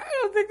 "I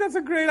don't think that's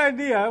a great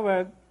idea,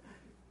 but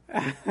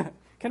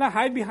can I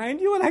hide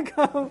behind you when I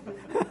come?"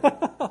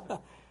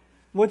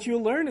 What you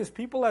learn is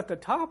people at the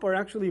top are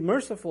actually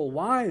merciful,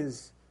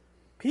 wise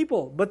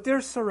people, but they're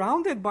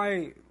surrounded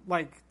by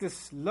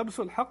this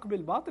labsul haqq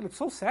bil batil. It's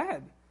so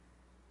sad,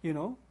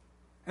 And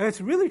it's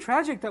really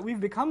tragic that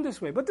we've become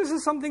this way. But this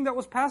is something that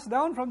was passed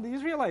down from the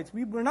Israelites.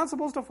 We're not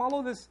supposed to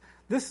follow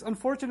this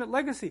unfortunate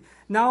legacy.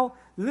 Now,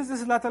 this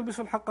is la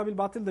talbisul haqqa bil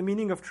batil, the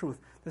meaning of truth.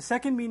 The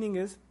second meaning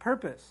is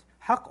purpose.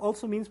 Haqq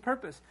also means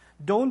purpose.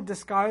 Don't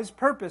disguise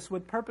purpose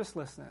with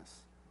purposelessness.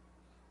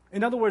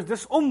 In other words,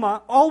 this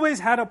ummah always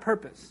had a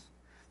purpose.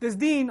 This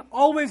deen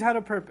always had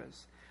a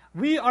purpose.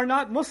 We are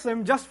not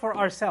Muslim just for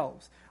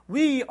ourselves.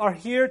 We are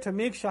here to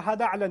make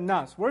shahada ala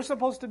nas. We're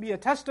supposed to be a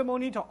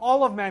testimony to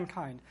all of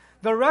mankind.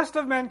 The rest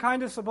of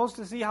mankind is supposed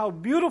to see how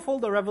beautiful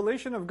the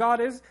revelation of God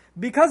is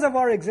because of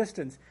our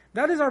existence.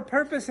 That is our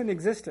purpose in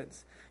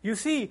existence. You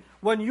see,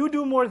 when you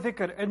do more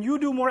dhikr, and you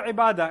do more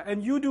ibadah,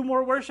 and you do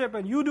more worship,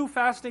 and you do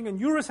fasting,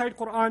 and you recite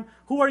Qur'an,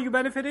 who are you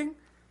benefiting?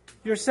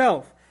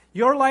 Yourself.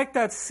 You're like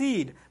that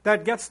seed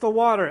that gets the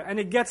water, and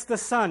it gets the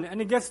sun,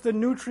 and it gets the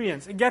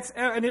nutrients,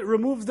 and it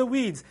removes the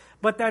weeds.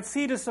 But that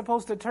seed is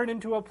supposed to turn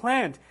into a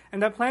plant,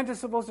 and that plant is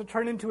supposed to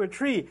turn into a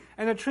tree.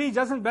 And a tree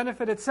doesn't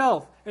benefit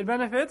itself, it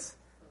benefits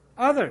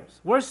others.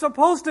 We're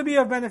supposed to be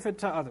of benefit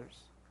to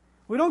others.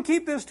 We don't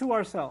keep this to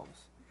ourselves.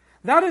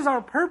 That is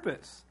our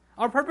purpose.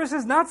 Our purpose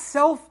is not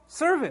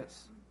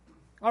self-service.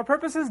 Our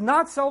purpose is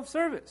not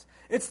self-service.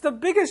 It's the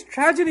biggest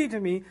tragedy to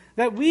me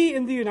that we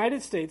in the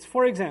United States,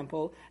 for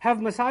example, have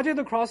masajid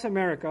across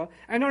America,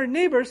 and our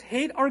neighbors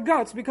hate our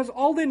guts because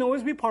all they know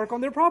is we park on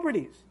their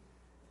properties.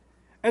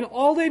 And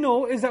all they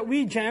know is that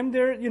we jam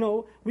their,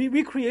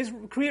 we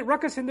create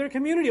ruckus in their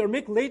community or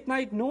make late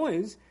night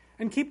noise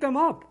and keep them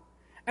up.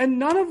 And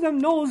none of them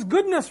knows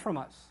goodness from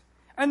us.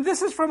 And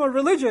this is from a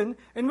religion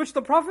in which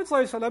the Prophet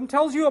ﷺ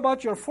tells you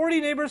about your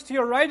 40 neighbors to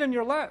your right and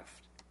your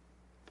left.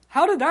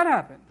 How did that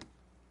happen?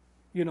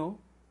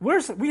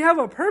 We have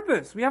a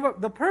purpose. We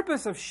have the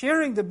purpose of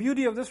sharing the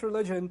beauty of this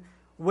religion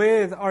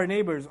with our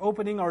neighbors,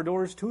 opening our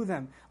doors to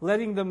them,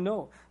 letting them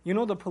know.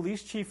 The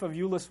police chief of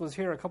Euless was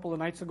here a couple of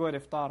nights ago at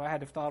iftar. I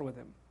had iftar with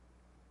him.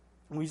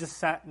 And we just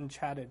sat and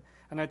chatted.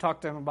 And I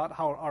talked to him about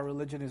how our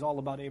religion is all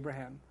about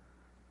Abraham.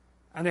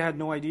 And they had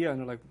no idea. And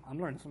they're like, I'm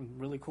learning some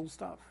really cool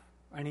stuff.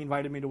 And he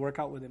invited me to work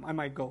out with him. I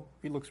might go.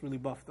 He looks really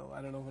buff though.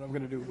 I don't know what I'm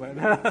going to do.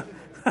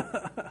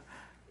 But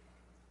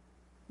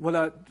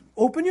well,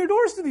 open your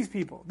doors to these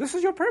people. This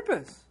is your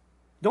purpose.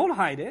 Don't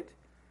hide it.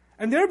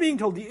 And they're being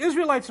told, the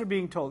Israelites are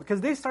being told,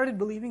 because they started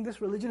believing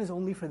this religion is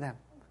only for them.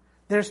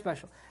 They're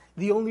special.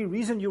 The only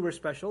reason you were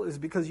special is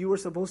because you were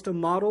supposed to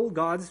model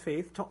God's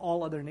faith to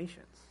all other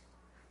nations.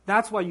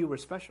 That's why you were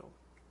special.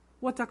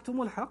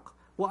 وَتَكْتُمُ الْحَقِّ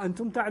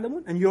وَأَنْتُمْ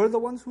تَعْلَمُونَ. And you're the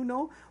ones who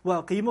know.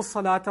 وَأَقِيمُوا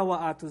الصَّلَاةَ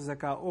وَآتُوا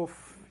الزَّكَاةَ.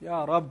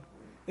 Ya Rabb,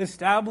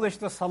 establish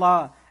the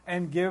salah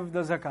and give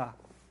the zakah.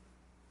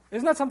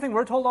 Isn't that something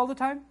we're told all the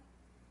time?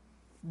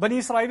 Bani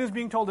Israel is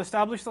being told,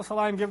 establish the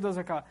salah and give the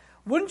zakah.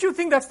 Wouldn't you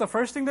think that's the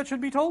first thing that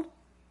should be told?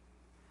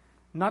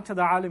 Not to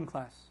the alim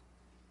class.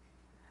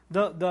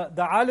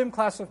 The alim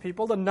class of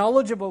people, the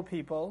knowledgeable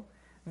people,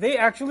 they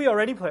actually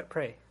already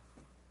pray.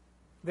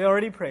 They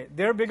already pray.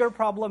 Their bigger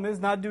problem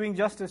is not doing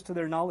justice to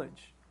their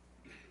knowledge.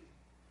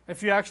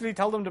 If you actually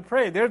tell them to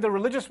pray, they're the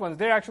religious ones,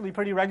 they're actually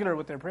pretty regular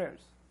with their prayers.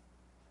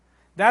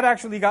 That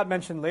actually got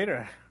mentioned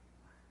later.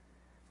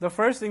 The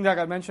first thing that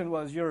got mentioned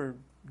was you're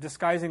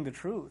disguising the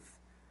truth.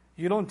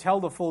 You don't tell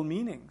the full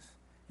meanings.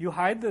 You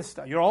hide this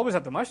stuff. You're always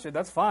at the masjid,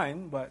 that's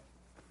fine, but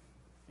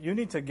you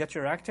need to get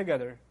your act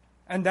together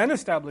and then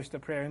establish the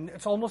prayer. And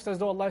it's almost as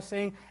though Allah is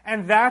saying,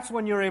 and that's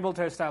when you're able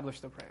to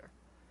establish the prayer.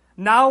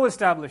 Now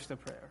establish the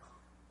prayer.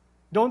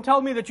 Don't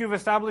tell me that you've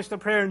established the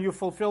prayer and you've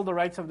fulfilled the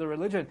rights of the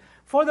religion.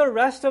 For the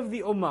rest of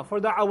the ummah, for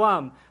the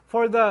awam,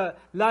 for the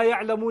la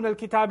ya'lamun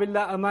al-kitab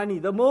illa amani,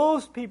 the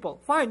most people,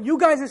 fine, you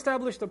guys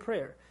establish the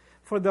prayer.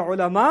 For the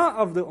ulama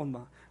of the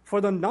ummah,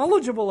 for the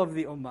knowledgeable of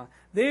the ummah,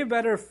 they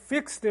better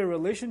fix their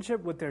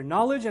relationship with their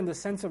knowledge and the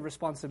sense of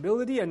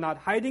responsibility and not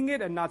hiding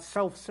it and not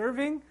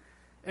self-serving.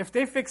 If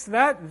they fix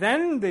that,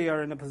 then they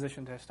are in a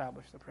position to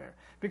establish the prayer.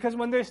 Because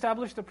when they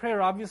establish the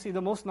prayer, obviously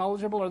the most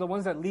knowledgeable are the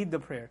ones that lead the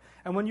prayer.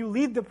 And when you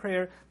lead the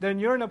prayer, then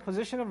you're in a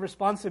position of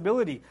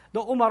responsibility.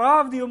 The umara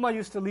of the ummah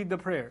used to lead the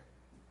prayer.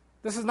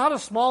 This is not a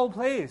small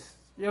place.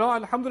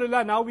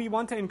 Alhamdulillah, now we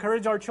want to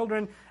encourage our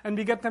children and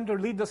we get them to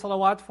lead the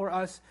salawat for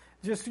us.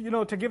 Just,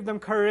 to give them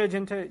courage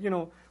and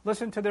to,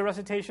 listen to their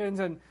recitations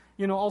and,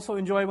 also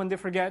enjoy when they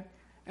forget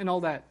and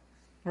all that,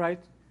 right?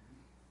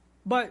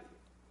 But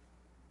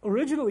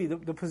originally,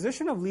 the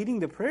position of leading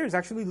the prayer is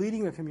actually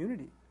leading a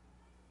community.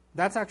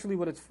 That's actually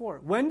what it's for.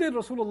 When did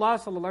Rasulullah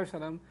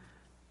ﷺ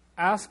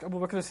ask Abu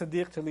Bakr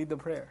as-Siddiq to lead the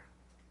prayer?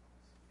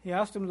 He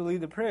asked him to lead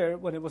the prayer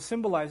when it was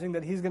symbolizing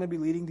that he's going to be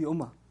leading the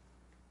ummah.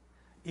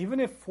 Even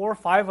if 4 or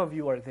 5 of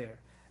you are there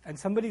and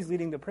somebody's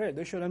leading the prayer,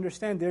 they should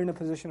understand they're in a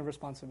position of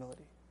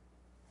responsibility.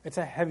 It's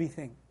a heavy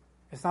thing.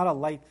 It's not a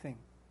light thing,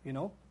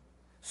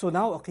 So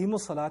now, aqimu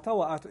salata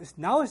wa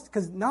atu.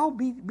 Because now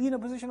be in a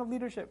position of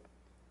leadership.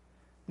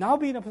 Now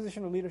be in a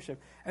position of leadership.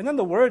 And then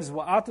the words,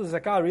 wa'atu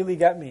zakah, really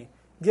get me.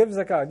 Give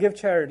zakah, give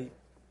charity.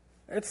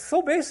 It's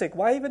so basic.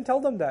 Why even tell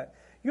them that?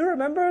 You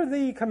remember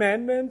the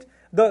commandment,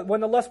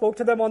 when Allah spoke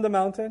to them on the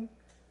mountain?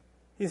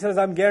 He says,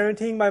 I'm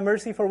guaranteeing my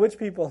mercy for which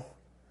people?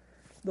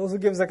 Those who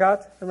give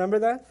zakat. Remember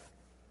that?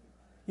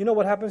 You know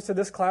what happens to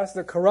this class,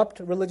 the corrupt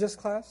religious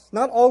class?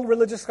 Not all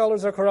religious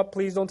scholars are corrupt,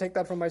 please don't take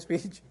that from my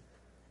speech.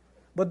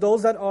 But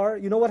those that are,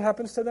 you know what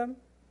happens to them?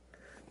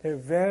 They're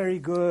very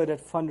good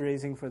at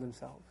fundraising for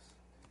themselves.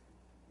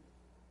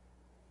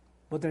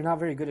 But they're not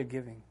very good at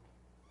giving.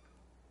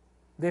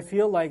 They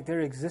feel like their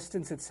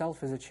existence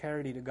itself is a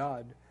charity to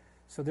God,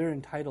 so they're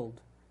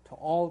entitled to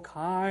all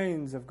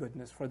kinds of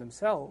goodness for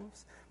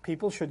themselves.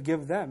 People should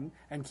give them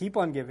and keep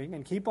on giving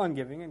and keep on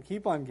giving and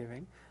keep on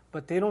giving,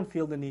 but they don't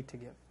feel the need to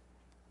give.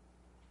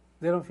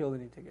 They don't feel the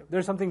need to give.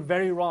 There's something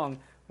very wrong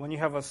when you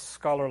have a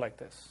scholar like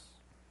this.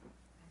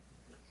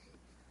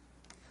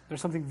 There's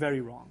something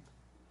very wrong.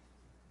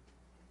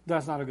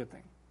 That's not a good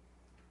thing.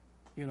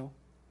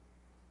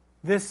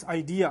 This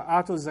idea,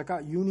 atu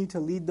zakat, you need to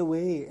lead the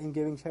way in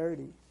giving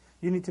charity.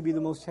 You need to be the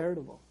most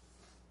charitable.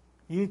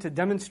 You need to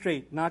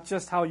demonstrate not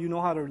just how you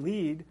know how to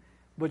lead,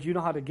 but you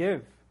know how to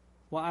give.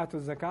 Wa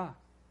atu zakah.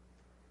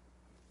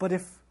 But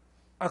if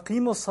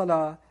aqimu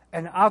salah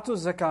and atu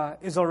zakah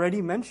is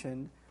already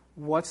mentioned,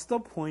 what's the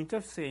point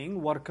of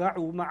saying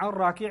warka'u ma'ar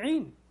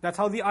raki'in? That's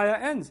how the ayah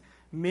ends.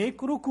 Make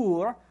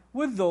ruku'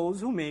 with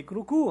those who make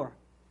ruku'.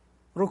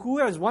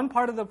 Ruku' is one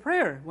part of the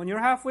prayer when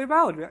you're halfway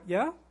bowed,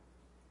 yeah?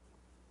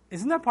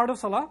 Isn't that part of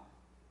salah?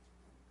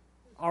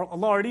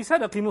 Allah already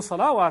said, aqimu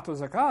salah wa atu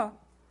zakah.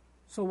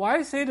 So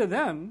why say to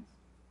them,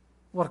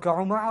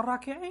 warka'u ma'ar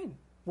raki'in?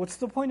 What's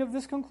the point of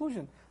this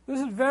conclusion? This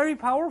is very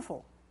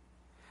powerful.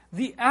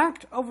 The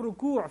act of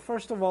ruku',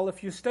 first of all,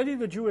 if you study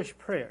the Jewish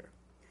prayer,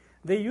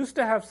 they used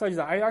to have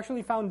sajda. I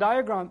actually found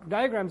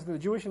diagrams in the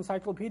Jewish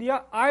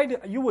encyclopedia.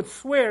 You would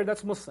swear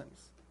that's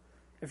Muslims.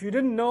 If you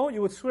didn't know,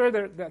 you would swear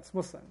that's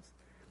Muslims.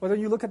 But then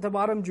you look at the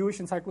bottom Jewish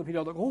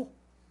encyclopedia, like, oh,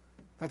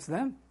 that's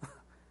them.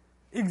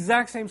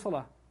 Exact same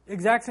salah.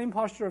 Exact same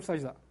posture of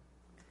sajda.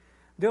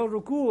 They'll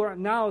ruku',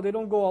 now they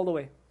don't go all the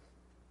way.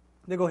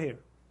 They go here.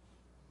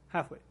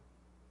 Halfway.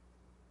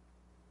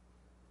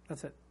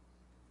 That's it.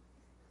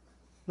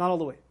 Not all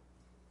the way.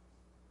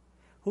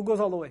 Who goes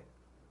all the way?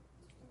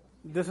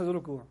 This is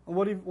ruku'.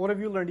 What have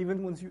you learned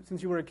even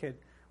since you were a kid?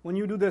 When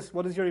you do this,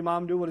 what does your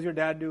imam do? What does your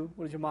dad do?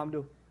 What does your mom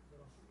do?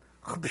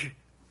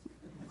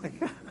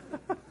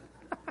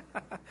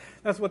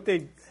 That's what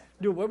they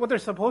do. What they're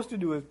supposed to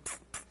do is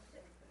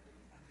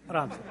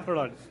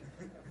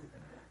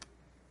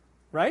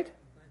right?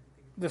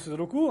 This is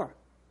ruku'.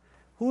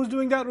 Who's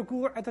doing that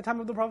ruku' at the time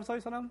of the Prophet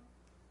ﷺ?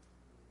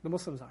 The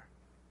Muslims are.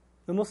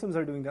 The Muslims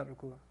are doing that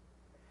ruku'.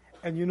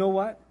 And you know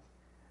what?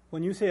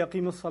 When you say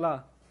aqimus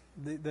salah,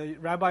 the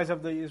rabbis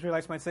of the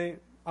Israelites might say,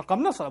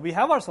 aqamna salah, we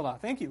have our salah,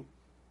 thank you.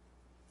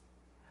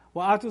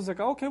 Wa atu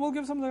zakah, okay, we'll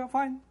give some zakah,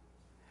 fine.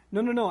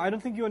 No, I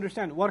don't think you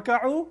understand.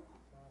 Warka'u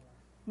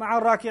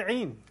ma'a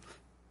raki'in.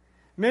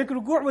 Make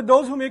ruku' with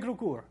those who make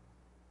ruku'.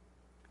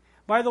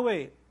 By the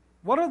way,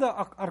 what are the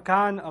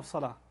arkan of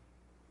salah?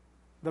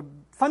 The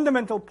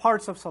fundamental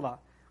parts of salah.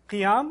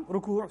 Qiyam,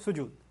 ruku',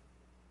 sujood.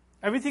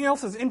 Everything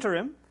else is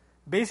interim.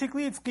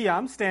 Basically, it's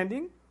qiyam,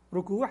 standing,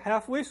 ruku',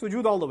 halfway,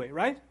 sujood all the way,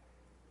 right?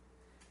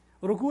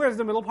 Ruku' is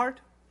the middle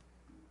part.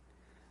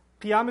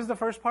 Qiyam is the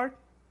first part.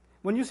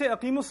 When you say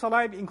aqimus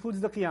salah, it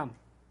includes the qiyam.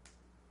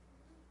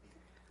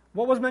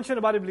 What was mentioned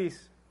about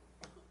Iblis?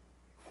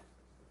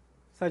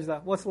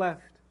 Sajda. What's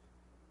left?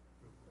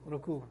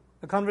 Ruku'.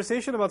 The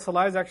conversation about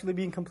salah is actually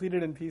being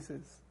completed in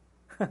pieces.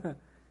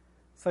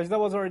 Sajda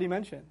was already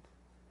mentioned.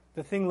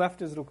 The thing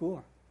left is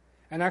ruku'.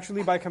 And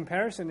actually, by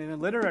comparison, in a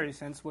literary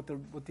sense, what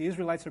the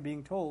Israelites are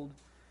being told,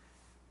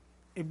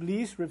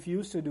 Iblis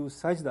refused to do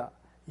sajda.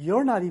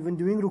 You're not even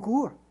doing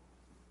ruku'.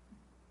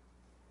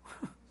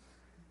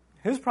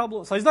 His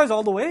problem, sajda is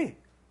all the way.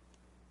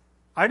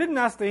 I didn't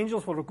ask the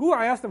angels for ruku',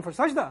 I asked them for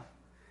sajda.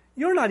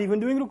 You're not even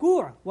doing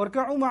ruku'.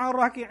 وَارْكَعُوا مَعَ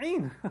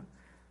الرَّاكِعِينَ.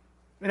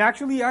 It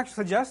actually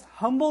suggests,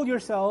 humble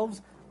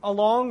yourselves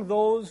along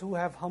those who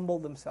have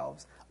humbled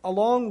themselves.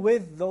 Along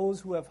with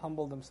those who have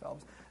humbled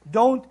themselves.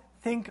 Don't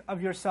think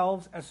of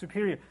yourselves as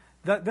superior.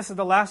 This is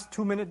the last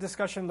 2-minute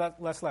discussion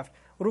that's left.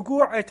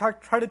 Ruku', I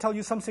try to tell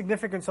you some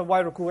significance of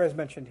why ruku' is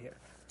mentioned here.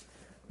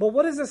 But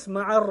what is this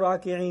ma'ar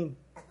raki'in?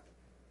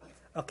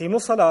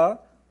 Aqimu salah,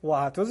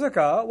 wa atu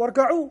zakah,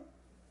 warka'u.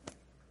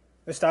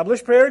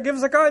 Establish prayer, give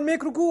zakah, and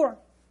make ruku'.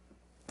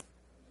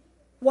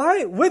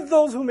 Why? With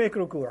those who make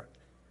ruku'.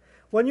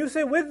 When you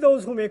say with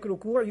those who make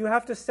ruku', you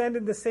have to stand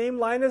in the same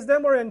line as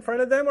them, or in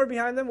front of them, or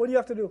behind them. What do you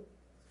have to do?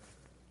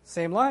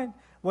 Same line.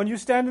 When you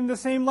stand in the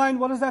same line,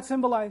 what does that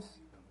symbolize?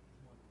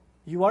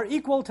 You are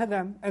equal to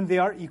them, and they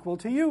are equal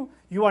to you.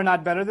 You are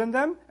not better than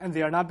them, and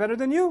they are not better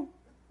than you.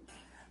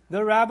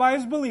 The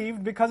rabbis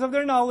believed, because of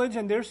their knowledge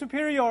and their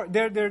superior,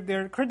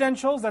 their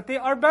credentials, that they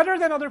are better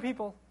than other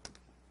people.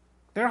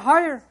 They're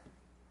higher.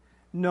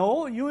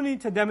 No, you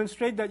need to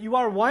demonstrate that you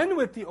are one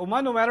with the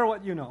ummah, no matter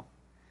what you know.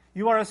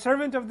 You are a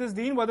servant of this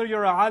deen, whether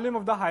you're a alim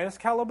of the highest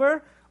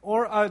caliber,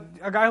 or a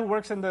guy who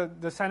works in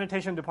the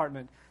sanitation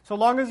department. So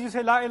long as you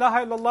say, La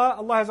ilaha illallah,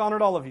 Allah has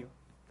honored all of you.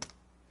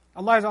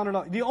 Allah has honored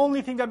all. The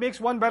only thing that makes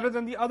one better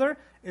than the other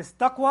is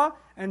taqwa,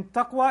 and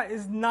taqwa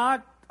is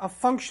not a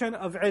function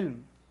of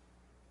ilm.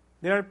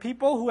 There are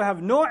people who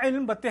have no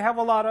ilm, but they have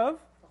a lot of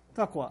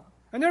taqwa.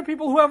 And there are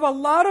people who have a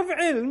lot of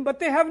ilm,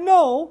 but they have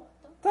no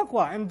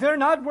taqwa. And they're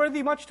not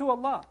worthy much to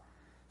Allah.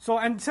 So,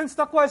 and since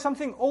taqwa is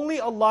something only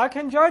Allah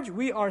can judge,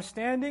 we are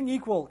standing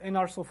equal in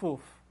our sufuf.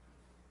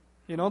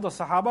 You know, the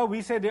Sahaba,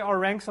 we say there are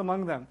ranks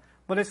among them.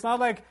 But it's not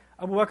like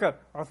Abu Bakr,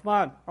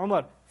 Uthman,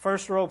 Umar,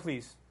 first row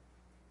please.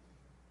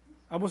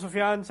 Abu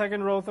Sufyan,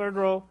 second row, third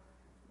row.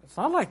 It's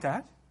not like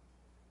that.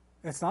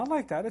 It's not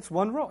like that. It's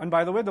one row. And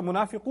by the way, the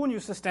munafiqun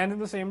used to stand in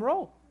the same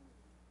row.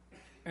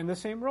 In the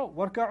same row.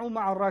 وَارْكَعُوا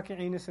مَعَ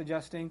الرَّاكِعِينَ is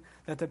suggesting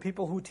that the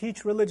people who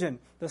teach religion,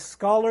 the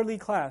scholarly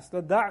class,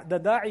 the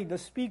da'i, the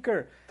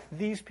speaker,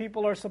 these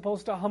people are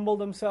supposed to humble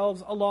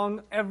themselves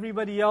along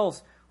everybody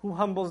else who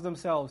humbles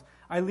themselves.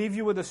 I leave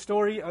you with a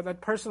story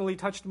that personally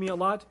touched me a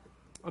lot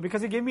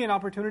because it gave me an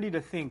opportunity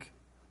to think.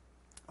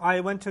 I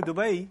went to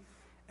Dubai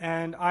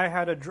and I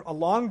had a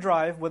long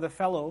drive with a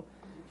fellow.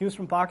 He was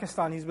from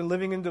Pakistan. He's been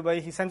living in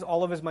Dubai. He sends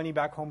all of his money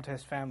back home to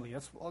his family.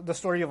 That's the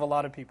story of a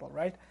lot of people,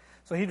 right?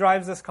 So he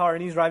drives this car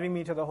and he's driving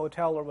me to the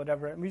hotel or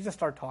whatever, and we just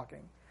start talking.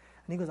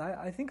 And he goes,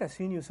 I think I've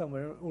seen you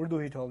somewhere. Urdu,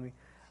 he told me.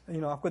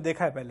 Aapko dekha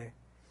hai pehle.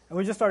 And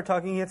we just started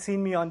talking. He had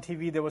seen me on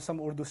TV. There was some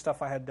Urdu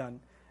stuff I had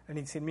done. And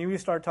he'd seen me. We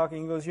started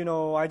talking. He goes,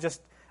 I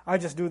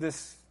just do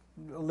this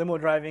limo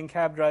driving,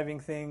 cab driving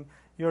thing.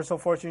 You're so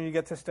fortunate you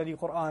get to study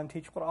Quran,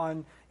 teach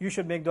Quran. You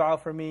should make dua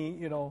for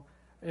me.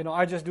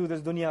 I just do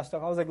this dunya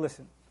stuff. I was like,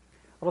 listen.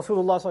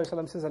 Rasulullah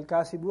SAW says,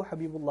 Al-Kasibu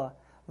Habibullah.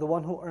 The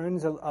one who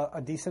earns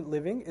a decent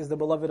living is the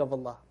beloved of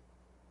Allah.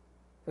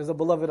 Is the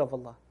beloved of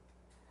Allah.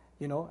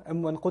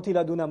 And when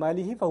qutila duna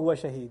malihi fahuwa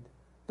shaheed.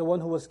 The one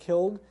who was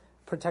killed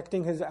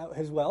protecting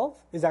his wealth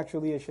is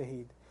actually a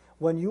shaheed.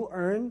 When you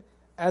earn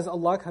as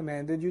Allah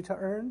commanded you to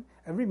earn,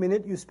 every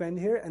minute you spend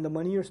here and the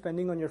money you're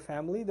spending on your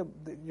family,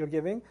 you're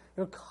giving,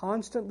 you're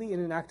constantly in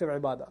an act of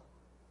ibadah.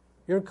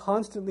 You're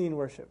constantly in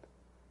worship.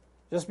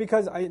 Just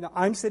because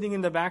I'm sitting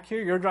in the back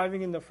here, you're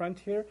driving in the front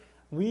here,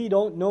 we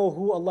don't know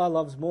who Allah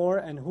loves more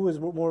and who is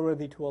more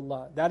worthy to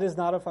Allah. That is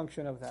not a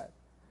function of that.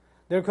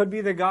 There could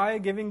be the guy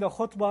giving the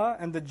khutbah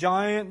and the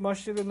giant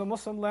masjid in the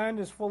Muslim land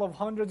is full of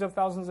hundreds of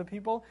thousands of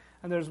people,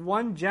 and there's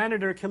one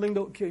janitor cleaning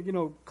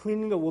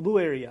the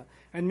wudu area.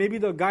 And maybe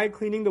the guy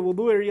cleaning the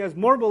wudu area is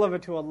more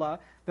beloved to Allah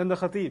than the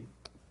khatib.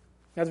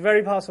 That's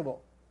very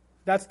possible.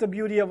 That's the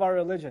beauty of our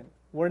religion.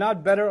 We're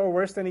not better or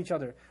worse than each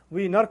other.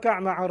 We narka'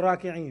 ma'ar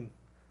raki'in.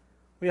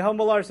 We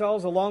humble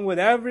ourselves along with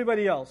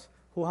everybody else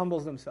who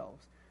humbles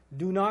themselves.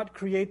 Do not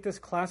create this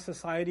class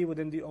society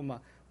within the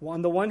ummah.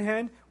 On the one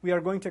hand, we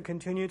are going to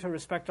continue to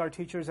respect our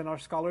teachers and our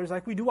scholars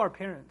like we do our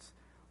parents.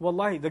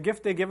 Wallahi, the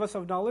gift they give us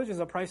of knowledge is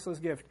a priceless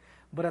gift.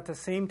 But at the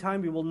same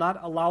time, we will not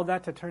allow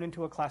that to turn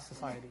into a class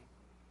society.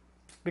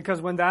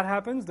 Because when that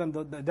happens, then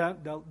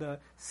the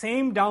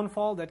same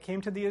downfall that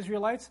came to the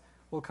Israelites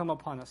will come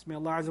upon us. May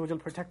Allah Azza wa Jal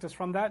protect us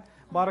from that.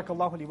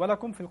 Barakallahu li wa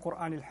lakum fil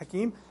Qur'an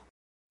al-Hakim.